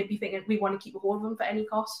now that you'd be thinking, we want to keep a hold of him for any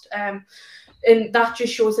cost. And that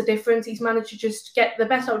just shows the difference. He's managed to just get the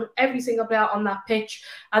best out of every single player on that pitch.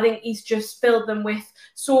 I think he's just filled them with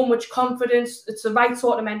so much confidence. It's the right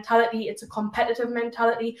sort of mentality. It's a competitive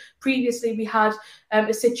mentality. Previously, we had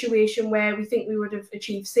a situation where we think we would have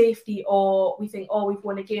achieved safety, or we think, oh, we've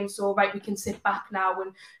won a game, so right, we can sit back now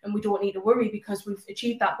and we don't need to worry because we've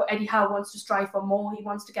achieved that. But Eddie Howe wants to strive for more. He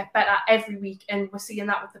wants to get better every week, and we're seeing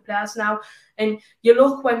that with the players now. And you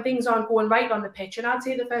look when things aren't going right on the pitch, and I'd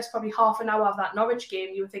say the first probably half an hour of that Norwich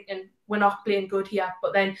game, you were thinking, we're not playing good here.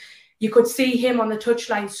 But then you could see him on the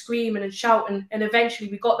touchline screaming and shouting, and eventually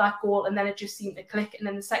we got that goal, and then it just seemed to click. And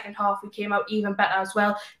then the second half, we came out even better as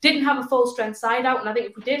well. Didn't have a full strength side out, and I think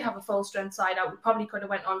if we did have a full strength side out, we probably could have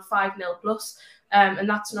went on 5-0 plus. And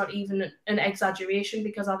that's not even an exaggeration,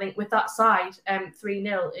 because I think with that side,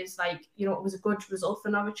 3-0 is like, it was a good result for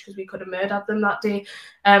Norwich, because we could have murdered them that day.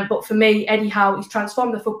 But for me, Eddie Howe, he's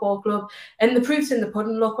transformed the football club, and the proof's in the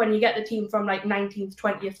pudding. Look, when you get the team from like 19th,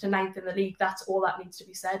 20th to 9th in the league, that's all that needs to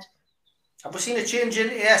be said. Have we seen a change in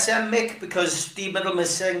ASM, Mick? Because Steve Middleman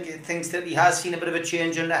thinks that he has seen a bit of a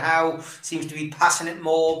change under Howe, seems to be passing it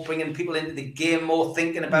more, bringing people into the game more,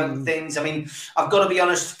 thinking about things. I mean, I've got to be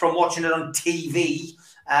honest, from watching it on TV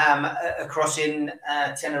across in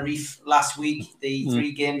Tenerife last week, the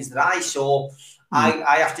 3 games that I saw,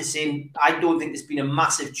 I have to say, I don't think there's been a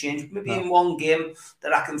massive change. Maybe in one game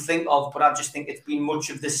that I can think of, but I just think it's been much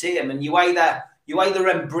of the same. And you either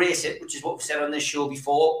embrace it, which is what we've said on this show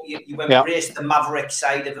before. You embrace the maverick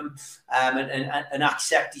side of him, and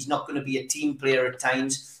accept he's not going to be a team player at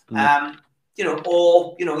times.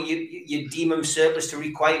 Or you deem him surplus to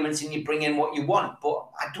requirements and you bring in what you want. But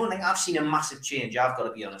I don't think I've seen a massive change. I've got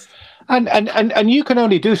to be honest. And you can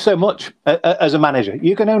only do so much as a manager.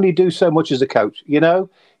 You can only do so much as a coach.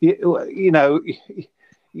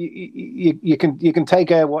 you can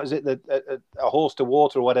take a horse to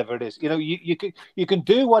water or whatever it is. You know, you can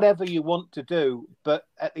do whatever you want to do, but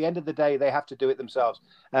at the end of the day, they have to do it themselves.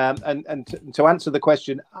 And to answer the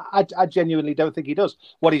question, I genuinely don't think he does.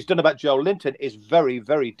 What he's done about Joelinton is very,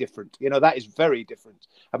 very different. You know, that is very different.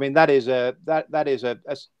 I mean, that is a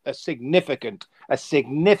significant.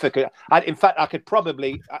 In fact, I could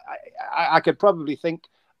probably think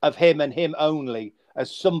of him and him only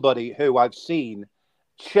as somebody who I've seen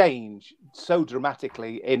change so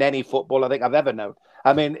dramatically in any football I think I've ever known.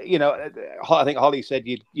 I mean, you know, I think Holly said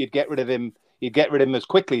you'd get rid of him. You'd get rid of him as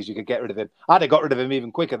quickly as you could get rid of him. I'd have got rid of him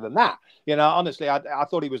even quicker than that. You know, honestly, I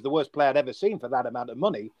thought he was the worst player I'd ever seen for that amount of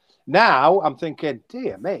money. Now I'm thinking,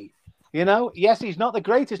 dear me. You know, yes, he's not the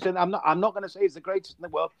greatest, and I'm not going to say he's the greatest in the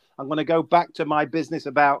world. I'm going to go back to my business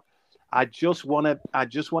about I just want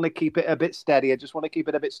to keep it a bit steady. I just want to keep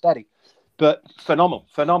it a bit steady. But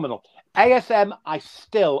phenomenal. ASM, I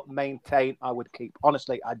still maintain I would keep.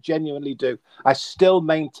 Honestly, I genuinely do. I still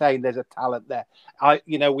maintain there's a talent there.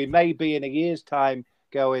 We may be in a year's time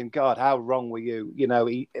going, God, how wrong were you? You know,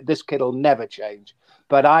 this kid will never change.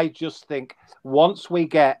 But I just think once we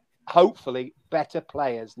get, hopefully, better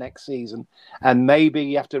players next season, and maybe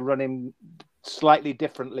you have to run him slightly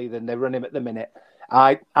differently than they run him at the minute,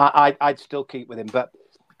 I'd still keep with him. But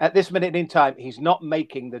at this minute in time, he's not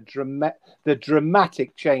making the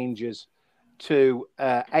dramatic changes to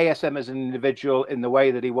ASM as an individual in the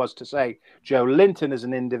way that he was to, say, Joelinton as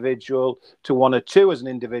an individual, to 1 or 2 as an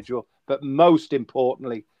individual, but most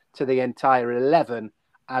importantly to the entire 11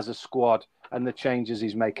 as a squad. And the changes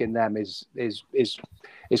he's making them is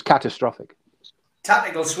catastrophic.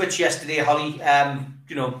 Tactical switch yesterday, Holly.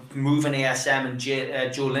 Moving ASM and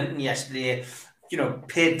Joelinton yesterday,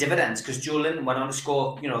 paid dividends, because Joelinton went on to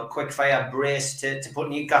score, a quick fire brace to put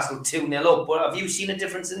Newcastle 2-0 up. But have you seen a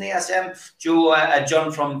difference in the ASM?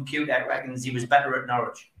 John from QTech reckons he was better at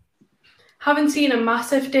Norwich. Haven't seen a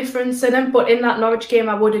massive difference in him, but in that Norwich game,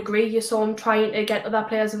 I would agree. You saw him trying to get other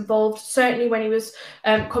players involved. Certainly when he was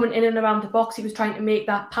coming in and around the box, he was trying to make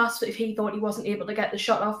that pass if he thought he wasn't able to get the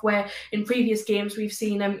shot off, where in previous games we've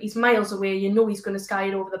seen him, he's miles away. You know he's going to sky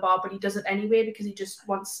it over the bar, but he does it anyway because he just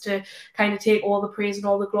wants to kind of take all the praise and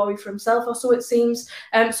all the glory for himself, or so it seems.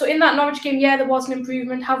 So in that Norwich game, yeah, there was an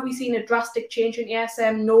improvement. Have we seen a drastic change in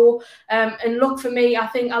ASM? No. And look, for me, I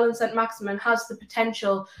think Allan Saint-Maximin has the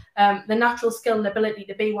potential, the natural skill and ability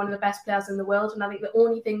to be one of the best players in the world, and I think the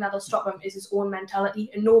only thing that'll stop him is his own mentality,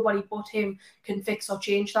 and nobody but him can fix or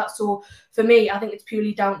change that. So for me, I think it's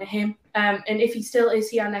purely down to him, and if he still is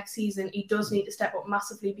here next season, he does need to step up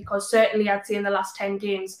massively, because certainly I'd say in the last 10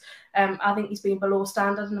 games I think he's been below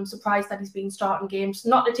standard, and I'm surprised that he's been starting games.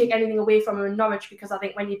 Not to take anything away from him in Norwich, because I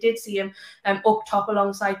think when you did see him up top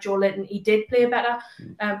alongside Joelinton, he did play better,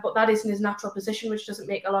 but that isn't his natural position, which doesn't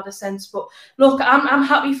make a lot of sense. But look, I'm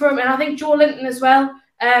happy for him, and I think Joelinton as well.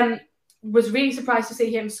 Was really surprised to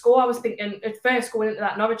see him score. I was thinking at first going into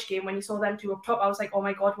that Norwich game, when you saw them two up top, I was like, oh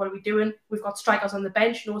my God, what are we doing? We've got strikers on the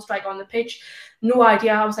bench, no striker on the pitch, no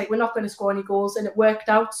idea. I was like, we're not going to score any goals, and it worked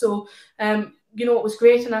out. So it was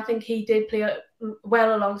great, and I think he did play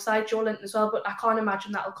well alongside Joelinton as well, but I can't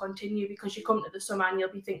imagine that'll continue, because you come to the summer and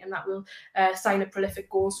you'll be thinking that we'll sign a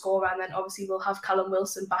prolific goal scorer, and then obviously we'll have Callum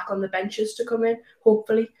Wilson back on the benches to come in,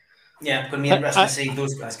 hopefully. Yeah, it's going to be interesting to see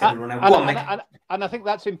those guys get a run out. And I think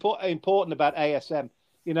that's important about ASM.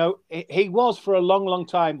 You know, he was for a long, long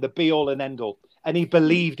time the be-all and end-all. And he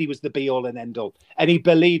believed he was the be-all and end-all. And he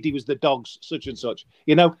believed he was the Dogs such and such.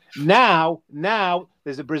 You know, now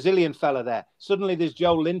there's a Brazilian fella there. Suddenly there's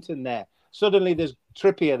Joelinton there. Suddenly there's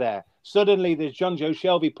Trippier there. Suddenly there's John Joe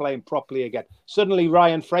Shelby playing properly again. Suddenly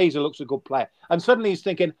Ryan Fraser looks a good player. And suddenly he's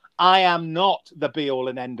thinking, I am not the be-all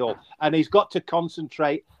and end-all. And he's got to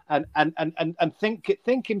concentrate and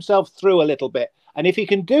think himself through a little bit. And if he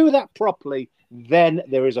can do that properly, then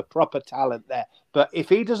there is a proper talent there. But if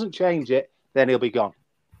he doesn't change it, then he'll be gone.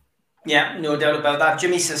 Yeah, no doubt about that.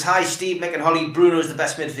 Jimmy says, hi, Steve, Mick and Holly. Bruno's the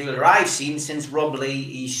best midfielder I've seen since Rob Lee.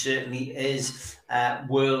 He certainly is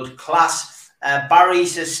world class. Barry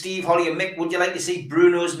says, Steve, Holly and Mick, would you like to see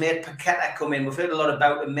Bruno's mate Paqueta come in? We've heard a lot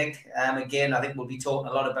about him, Mick. Again, I think we'll be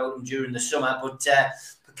talking a lot about him during the summer. But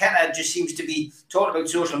Paqueta just seems to be talking about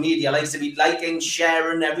social media, likes to be liking,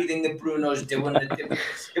 sharing everything that Bruno's doing.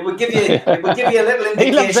 It would give you a little indication.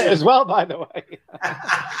 He loves it as well, by the way.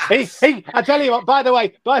 I tell you what, by the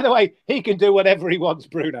way, he can do whatever he wants,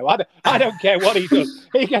 Bruno. I don't care what he does.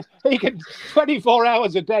 He can 24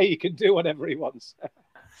 hours a day, he can do whatever he wants.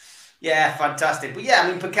 Yeah, fantastic. But yeah, I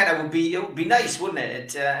mean, Paqueta would be nice, wouldn't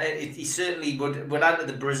it? He certainly would add to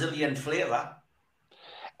the Brazilian flavour.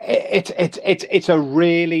 It's a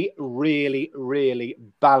really, really, really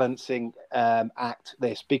balancing act,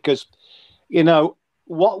 this, because, you know,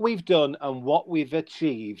 what we've done and what we've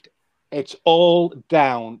achieved, it's all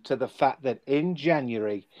down to the fact that in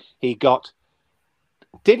January he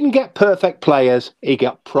didn't get perfect players, he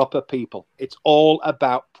got proper people. It's all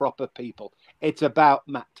about proper people. It's about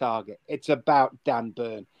Matt Targett. It's about Dan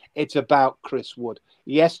Burn. It's about Chris Wood.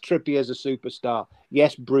 Yes, Trippier's a superstar.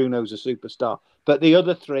 Yes, Bruno's a superstar. But the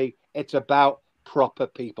other three, it's about proper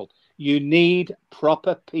people. You need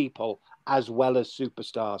proper people as well as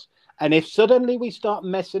superstars. And if suddenly we start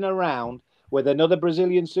messing around with another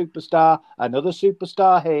Brazilian superstar, another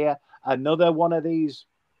superstar here, another one of these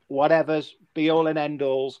whatevers, be all and end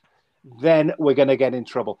alls, then we're going to get in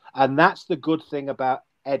trouble. And that's the good thing about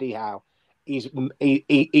Eddie Howe.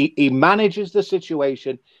 He manages the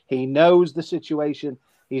situation. He knows the situation.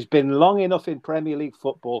 He's been long enough in Premier League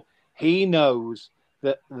football. He knows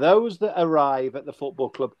that those that arrive at the football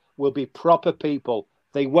club will be proper people.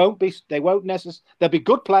 They won't necessarily, they'll be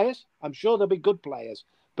good players. I'm sure they'll be good players,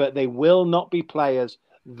 but they will not be players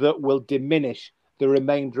that will diminish the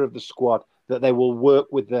remainder of the squad, that they will work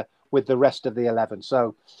with the rest of the 11.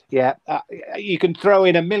 So, yeah, you can throw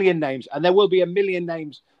in a million names, and there will be a million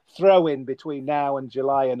names throw in between now and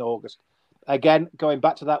July and August. Again, going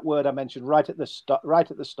back to that word I mentioned right at the start,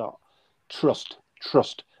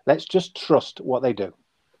 trust. Let's just trust what they do.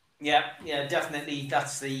 Yeah, definitely.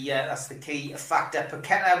 That's the key factor.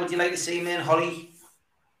 Paqueta, would you like to see him in, Holly?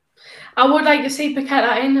 I would like to see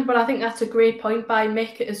Paqueta in, but I think that's a great point by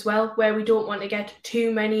Mick as well, where we don't want to get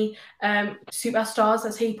too many superstars,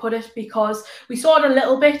 as he put it, because we saw it a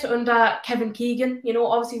little bit under Kevin Keegan. You know,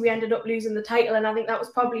 obviously we ended up losing the title, and I think that was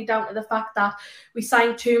probably down to the fact that we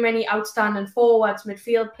signed too many outstanding forwards,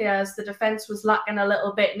 midfield players. The defence was lacking a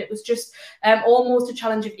little bit, and it was just almost a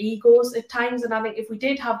challenge of egos at times. And I think if we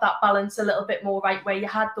did have that balance a little bit more right, where you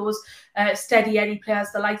had those steady Eddie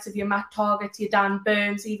players, the likes of your Matt Targetts, your Dan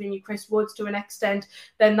Burns, even your Chris Woods to an extent,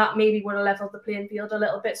 then that maybe would have leveled the playing field a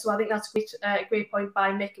little bit. So I think that's a great point by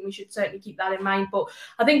Mick, and we should certainly keep that in mind. But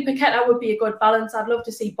I think Paqueta would be a good balance. I'd love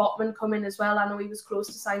to see Botman come in as well. I know he was close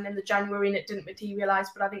to signing in the January and it didn't materialise,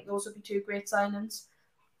 but I think those would be two great signings.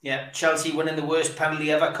 Yeah, Chelsea winning the worst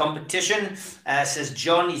penalty ever competition, says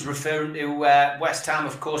John. He's referring to West Ham,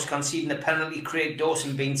 of course, conceding the penalty, Craig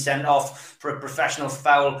Dawson being sent off for a professional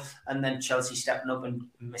foul, and then Chelsea stepping up and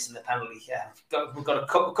missing the penalty. Yeah, we've got a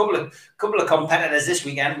couple of competitors this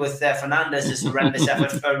weekend, with Fernandez's horrendous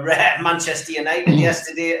effort for Manchester United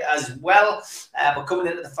yesterday as well. But coming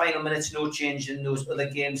into the final minutes, no change in those other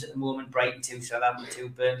games at the moment. Brighton 2, Southampton 2,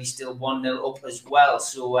 Burnley still 1-0 up as well.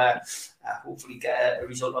 So hopefully get a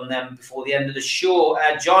result on them before the end of the show.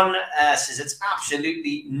 John says it's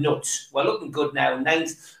absolutely nuts. We're looking good now,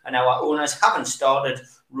 9th, and our owners haven't started.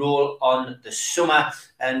 Roll on the summer.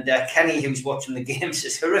 And Kenny, who's watching the game,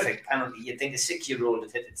 says horrific penalty. You'd think a 6-year-old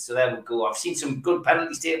would hit it. So there we go. I've seen some good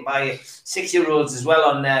penalties taken by 6-year-olds as well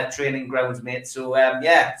on training grounds, mate. So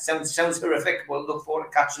yeah, sounds horrific. We'll look forward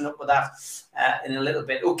to catching up with that in a little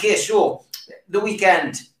bit. Okay, so the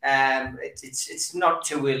weekend, it's not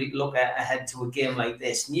too early to look ahead to a game like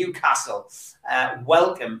this. Newcastle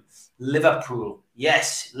welcome Liverpool.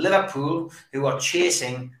 Yes, Liverpool, who are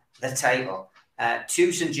chasing the title.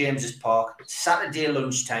 To St James's Park, Saturday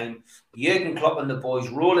lunchtime. Jurgen Klopp and the boys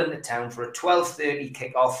roll into town for a 12:30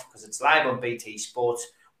 kickoff because it's live on BT Sports.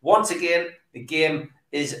 Once again, the game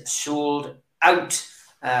is sold out.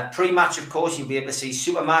 Pre-match, of course, you'll be able to see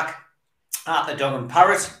Supermac at the Dog and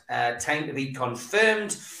Parrot. Time to be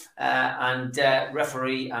confirmed. And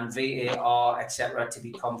referee and VAR, etc., to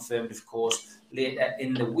be confirmed, of course, later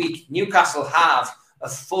in the week. Newcastle have a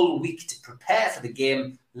full week to prepare for the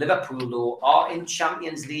game. Liverpool, though, are in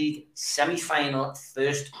Champions League semi-final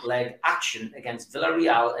first leg action against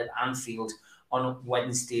Villarreal at Anfield on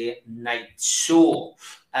Wednesday night. So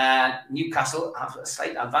Newcastle have a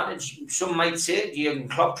slight advantage. Some might say Jurgen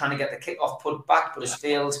Klopp trying to get the kick-off put back, but has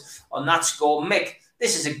failed on that score. Mick,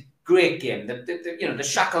 this is a great game. The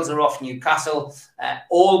shackles are off Newcastle,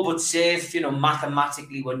 all but safe.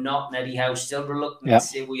 Mathematically we're not. Eddie Howe still reluctant to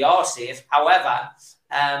say we are safe. However,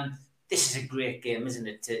 this is a great game, isn't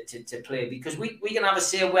it, to play, because we can have a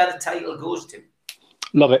say where the title goes to.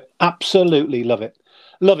 Love it. Absolutely love it.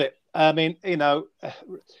 Love it. I mean,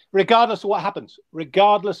 regardless of what happens,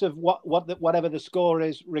 regardless of whatever the score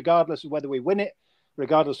is, regardless of whether we win it,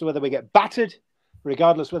 regardless of whether we get battered,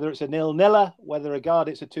 regardless whether it's a 0-0, whether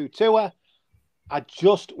it's a 2-2er, I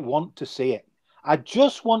just want to see it. I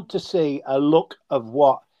just want to see a look of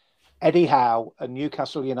what Eddie Howe and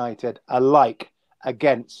Newcastle United are like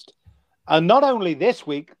against, and not only this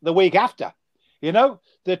week, the week after. You know,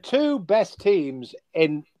 the two best teams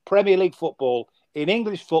in Premier League football, in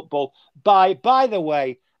English football, by the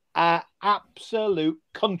way, an absolute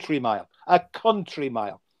country mile. A country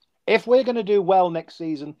mile. If we're going to do well next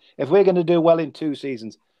season, if we're going to do well in 2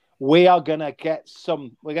 seasons, we're going to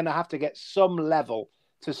have to get some level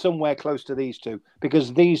to somewhere close to these two,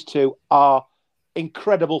 because these two are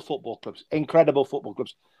incredible football clubs.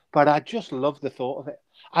 But I just love the thought of it.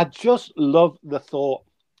 I just love the thought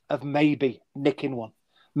of maybe nicking one,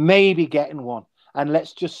 maybe getting one. And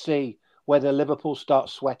let's just see whether Liverpool start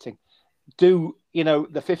sweating. Do,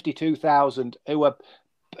 the 52,000 who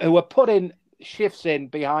are putting shifts in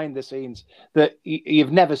behind the scenes that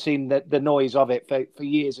you've never seen the noise of it for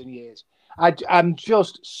years and years. I'm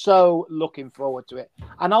just so looking forward to it.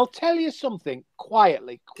 And I'll tell you something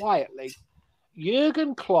quietly.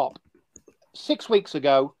 Jurgen Klopp, 6 weeks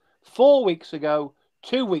ago, 4 weeks ago,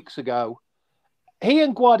 2 weeks ago, he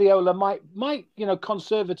and Guardiola might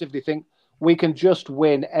conservatively think we can just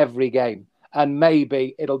win every game. And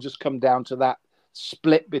maybe it'll just come down to that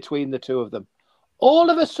split between the two of them. All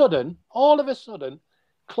of a sudden,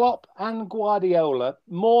 Klopp and Guardiola,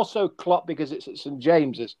 more so Klopp because it's at St.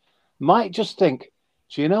 James's, might just think,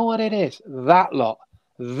 do you know what it is? That lot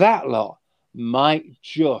might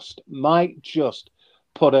just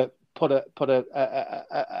put a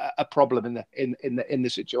problem in the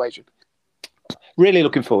situation. Really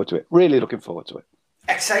looking forward to it.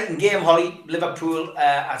 Exciting game, Holly. Liverpool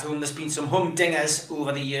at home. There's been some humdingers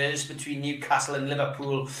over the years between Newcastle and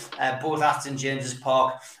Liverpool, both at St James's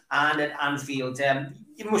Park and at Anfield.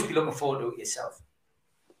 You must be looking forward to it yourself.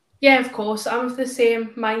 Yeah, of course. I'm of the same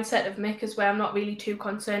mindset of Mick as well. I'm not really too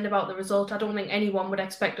concerned about the result. I don't think anyone would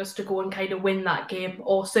expect us to go and kind of win that game,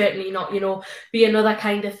 or certainly not, be another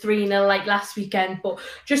kind of 3-0 like last weekend. But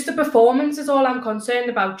just the performance is all I'm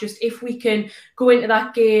concerned about. Just if we can go into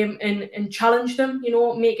that game and challenge them,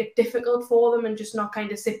 make it difficult for them and just not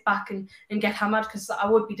kind of sit back and get hammered, because I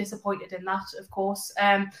would be disappointed in that, of course.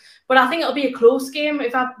 But I think it'll be a close game.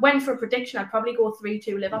 If I went for a prediction, I'd probably go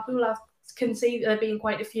 3-2 Liverpool. I can see there being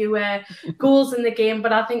quite a few goals in the game,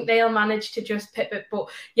 but I think they'll manage to just pip it. But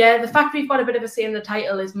yeah, the fact we've got a bit of a say in the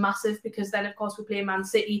title is massive, because then of course we play Man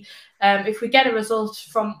City. If we get a result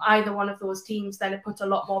from either one of those teams, then it puts a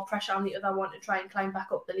lot more pressure on the other one to try and climb back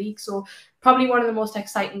up the league. So probably one of the most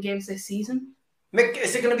exciting games this season. Mick,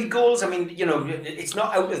 is there going to be goals? I mean, it's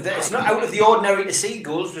not out of the ordinary to see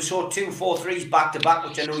goals. We saw 2 4-3s back to back,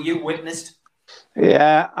 which I know you witnessed.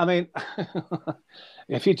 Yeah, I mean,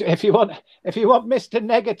 if you want Mr.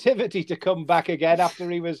 Negativity to come back again after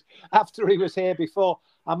he was here before,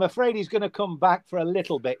 I'm afraid he's going to come back for a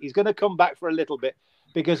little bit.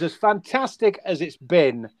 Because as fantastic as it's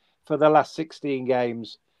been for the last 16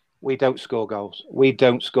 games, we don't score goals.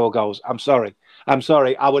 I'm sorry.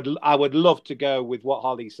 I would love to go with what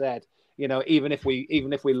Holly said. Even if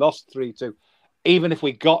we lost 3-2, even if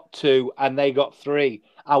we got 2 and they got 3,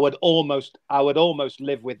 I would almost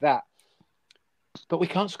live with that. But we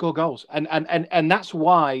can't score goals, and that's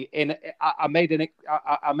why I made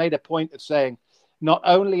a point of saying, not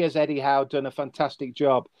only has Eddie Howe done a fantastic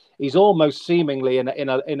job, he's almost seemingly in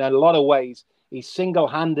a lot of ways, he's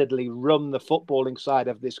single-handedly run the footballing side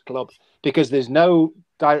of this club, because there's no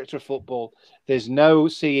director of football, there's no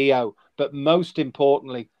CEO, but most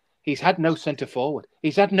importantly, he's had no centre forward,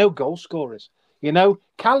 he's had no goal scorers.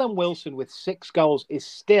 Callum Wilson with 6 goals is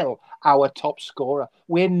still our top scorer.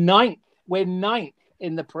 We're ninth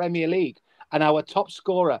in the Premier League, and our top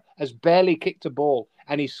scorer has barely kicked a ball,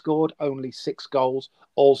 and he scored only 6 goals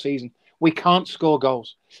all season. We can't score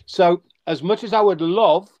goals. So as much as I would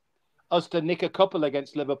love us to nick a couple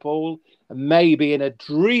against Liverpool, and maybe in a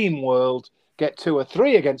dream world get 2 or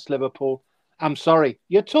 3 against Liverpool, I'm sorry.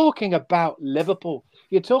 You're talking about Liverpool.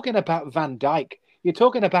 You're talking about Van Dijk. You're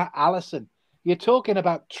talking about Alisson. You're talking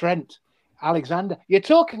about Trent Alexander. You're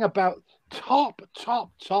talking about top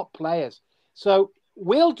players. So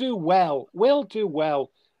we'll do well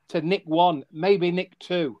to nick 1, maybe nick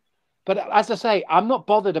 2. But as I say, I'm not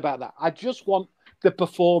bothered about that. I just want the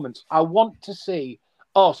performance. I want to see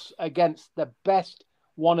us against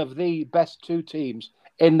one of the best 2 teams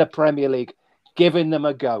in the Premier League, giving them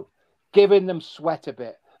a go, giving them sweat a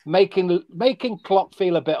bit, making Klopp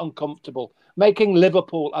feel a bit uncomfortable, making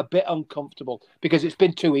Liverpool a bit uncomfortable, because it's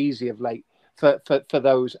been too easy of late for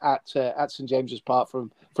those at St James's Park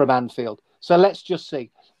from Anfield. So let's just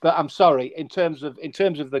see. But I'm sorry, in terms of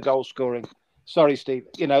the goal scoring, sorry, Steve.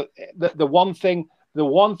 The one thing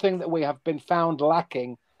that we have been found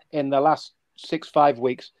lacking in the last 5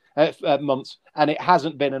 weeks, months, and it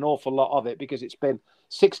hasn't been an awful lot of it, because it's been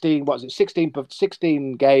 16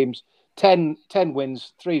 games, 10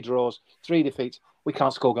 wins, 3 draws, 3 defeats. We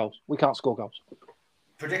can't score goals. We can't score goals.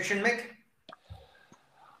 Prediction, Mick?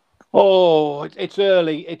 Oh, it's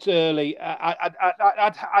early. It's early.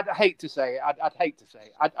 I'd hate to say it. I'd hate to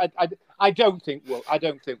say it. I don't think we'll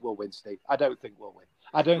win, Steve. I don't think we'll win.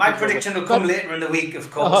 My prediction will come later in the week,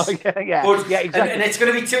 of course. Oh, yeah, exactly. And it's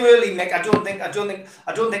going to be too early, Mick. I don't think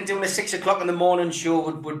doing a 6 o'clock in the morning show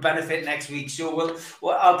would benefit next week. So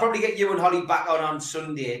I'll probably get you and Holly back on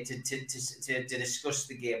Sunday to discuss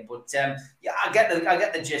the game. But yeah, I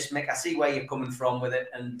get the gist, Mick. I see where you're coming from with it,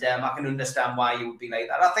 and I can understand why you would be like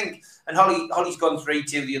that. I think, and Holly's gone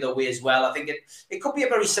 3-2 the other way as well. I think it could be a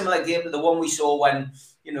very similar game to the one we saw when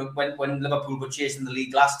Liverpool were chasing the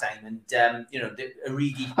league last time, and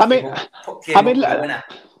Origi came up with a winner.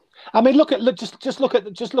 I mean, look at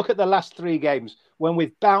the last 3 games when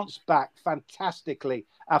we've bounced back fantastically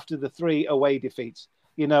after the 3 away defeats.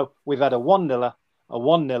 We've had a 1-0, a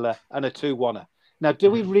 1-0, and a 2-1. Now,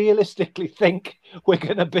 do we realistically think we're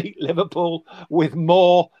going to beat Liverpool with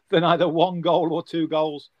more than either 1 goal or 2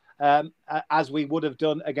 goals, as we would have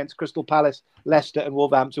done against Crystal Palace, Leicester, and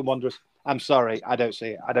Wolverhampton Wanderers? I'm sorry, I don't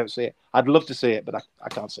see it. I'd love to see it, but I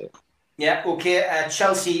can't see it. Yeah, okay.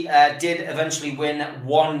 Chelsea did eventually win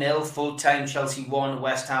 1-0. Full-time Chelsea 1,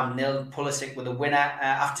 West Ham 0. Pulisic with a winner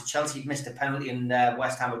after Chelsea had missed a penalty and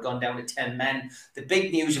West Ham had gone down to 10 men. The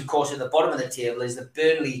big news, of course, at the bottom of the table is that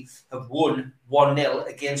Burnley have won 1-0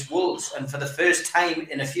 against Wolves. And for the first time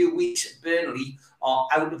in a few weeks, Burnley are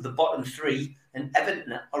out of the bottom 3. And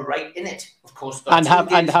Everton are right in it, of course. And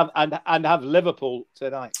have Liverpool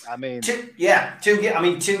tonight. I mean, 2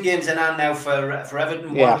 games in hand now for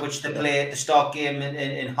Everton. One of which they play the start game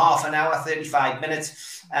in half an hour, 35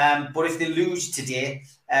 minutes. But if they lose today,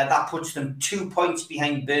 that puts them 2 points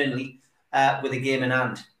behind Burnley with a game in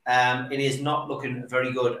hand. It is not looking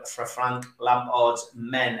very good for Frank Lampard's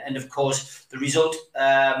men. And of course, the result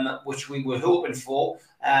which we were hoping for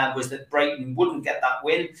was that Brighton wouldn't get that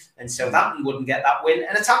win and Southampton wouldn't get that win.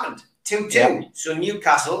 And it's happened. 2-2. Yeah. So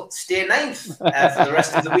Newcastle stay 9th for the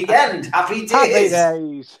rest of the weekend. Happy days. Happy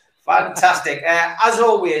days. Fantastic. As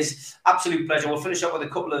always, absolute pleasure. We'll finish up with a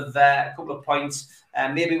couple of points.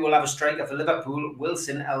 Maybe we'll have a striker for Liverpool.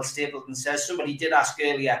 Wilson L. Stapleton says somebody did ask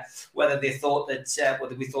earlier whether we thought that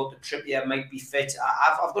Trippier might be fit.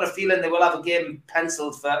 I've got a feeling they will have a game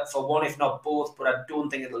penciled for one, if not both, but I don't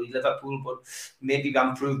think it'll be Liverpool. But maybe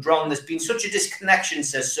I'm proved wrong. There's been such a disconnection,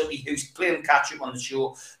 says Sutty, who's playing catch up on the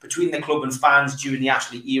show, between the club and fans during the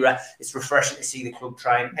Ashley era. It's refreshing to see the club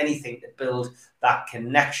trying anything to build that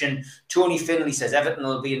connection. Tony Finley says Everton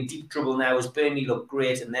will be in deep trouble now as Burnley look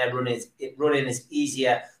great and their run is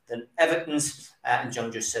easier than Everton's. And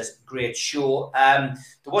John just says, great show. There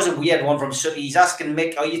was a weird one from Sutty. He's asking,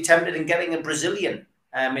 Mick, are you tempted in getting a Brazilian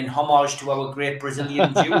in homage to our great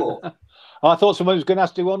Brazilian duo? I thought someone was going to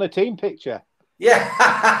ask to on a team picture. Yeah.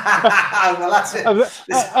 Well, that's it.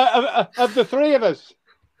 Of the 3 of us.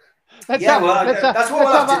 That's what we'll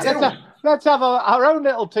have to do. Let's have our own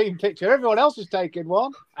little team picture. Everyone else is taking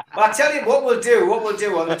one. Well, I'll tell you what we'll do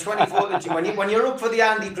on the 24th of June. When you're up for the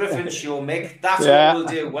Andy Griffin show, Mick, that's what we'll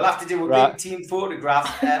do. We'll have to do a big team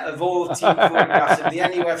photograph of all team photographs of the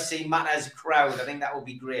NUFC Matters crowd. I think that will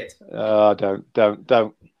be great. Oh, don't.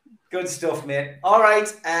 Good stuff, mate. All right.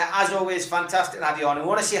 As always, fantastic to have you on. I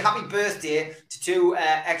want to say happy birthday to 2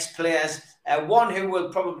 ex-players. One who will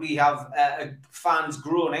probably have fans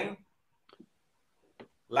groaning.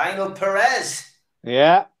 Lionel Perez.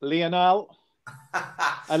 Yeah, Lionel.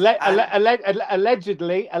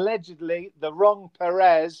 Allegedly, the wrong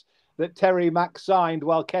Perez that Terry Mack signed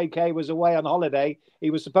while KK was away on holiday.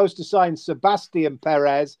 He was supposed to sign Sebastian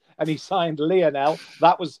Perez, and he signed Lionel.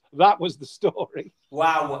 That was the story.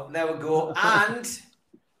 Wow, there we go. And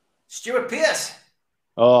Stuart Pearce.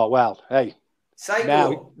 Oh well, hey.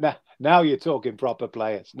 Psycho. Now you're talking proper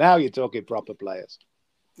players.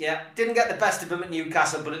 Yeah, didn't get the best of him at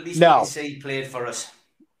Newcastle, but at least we can see he played for us.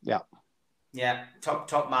 Yeah,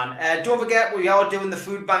 top man. Don't forget, we are doing the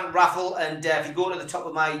food bank raffle, and if you go to the top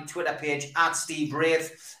of my Twitter page,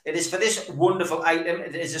 @SteveWraith, it is for this wonderful item.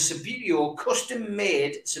 It is a Subbuteo,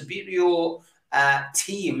 custom-made Subbuteo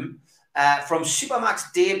team from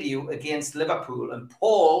Supermax debut against Liverpool, and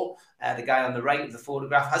Paul, the guy on the right of the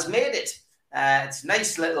photograph, has made it. It's a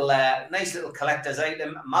nice little collector's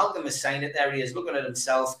item. Malcolm has signed it. There he is, looking at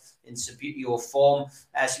himself in Subbuteo form.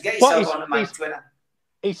 So get yourself onto my Twitter.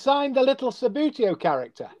 He signed the little Subbuteo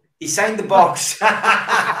character. He signed the box.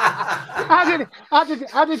 How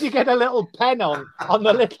did you get a little pen on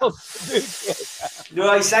the little suitcase?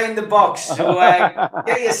 No, he signed the box. So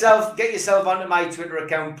get yourself onto my Twitter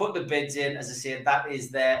account, put the bids in. As I said, that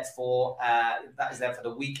is there for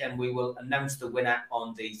the weekend. We will announce the winner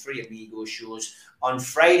on the Three Amigos shows on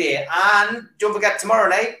Friday. And don't forget, tomorrow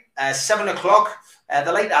night, 7 o'clock,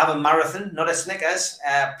 they like to have a marathon, not a Snickers.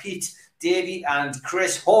 Pete, Davey and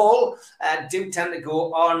Chris Hall do tend to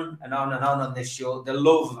go on and on and on this show. They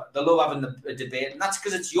love having the debate, and that's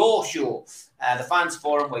because it's your show, the Fans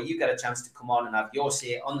Forum, where you get a chance to come on and have your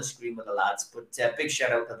say on the screen with the lads. But big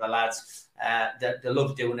shout out to the lads. They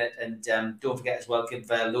love doing it, and don't forget as well, give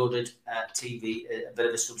Loaded TV a bit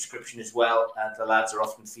of a subscription as well. The lads are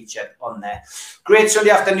often featured on there. Great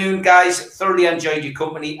Sunday afternoon, guys. Thoroughly enjoyed your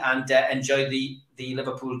company, and enjoy the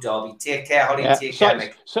Liverpool derby. Take care, Holly. Take care,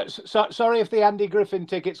 Mick. Sorry if the Andy Griffin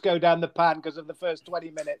tickets go down the pan because of the first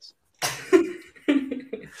 20 minutes.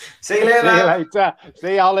 See you later. See you later.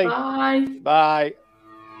 See you, Holly. Bye.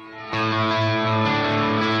 Bye.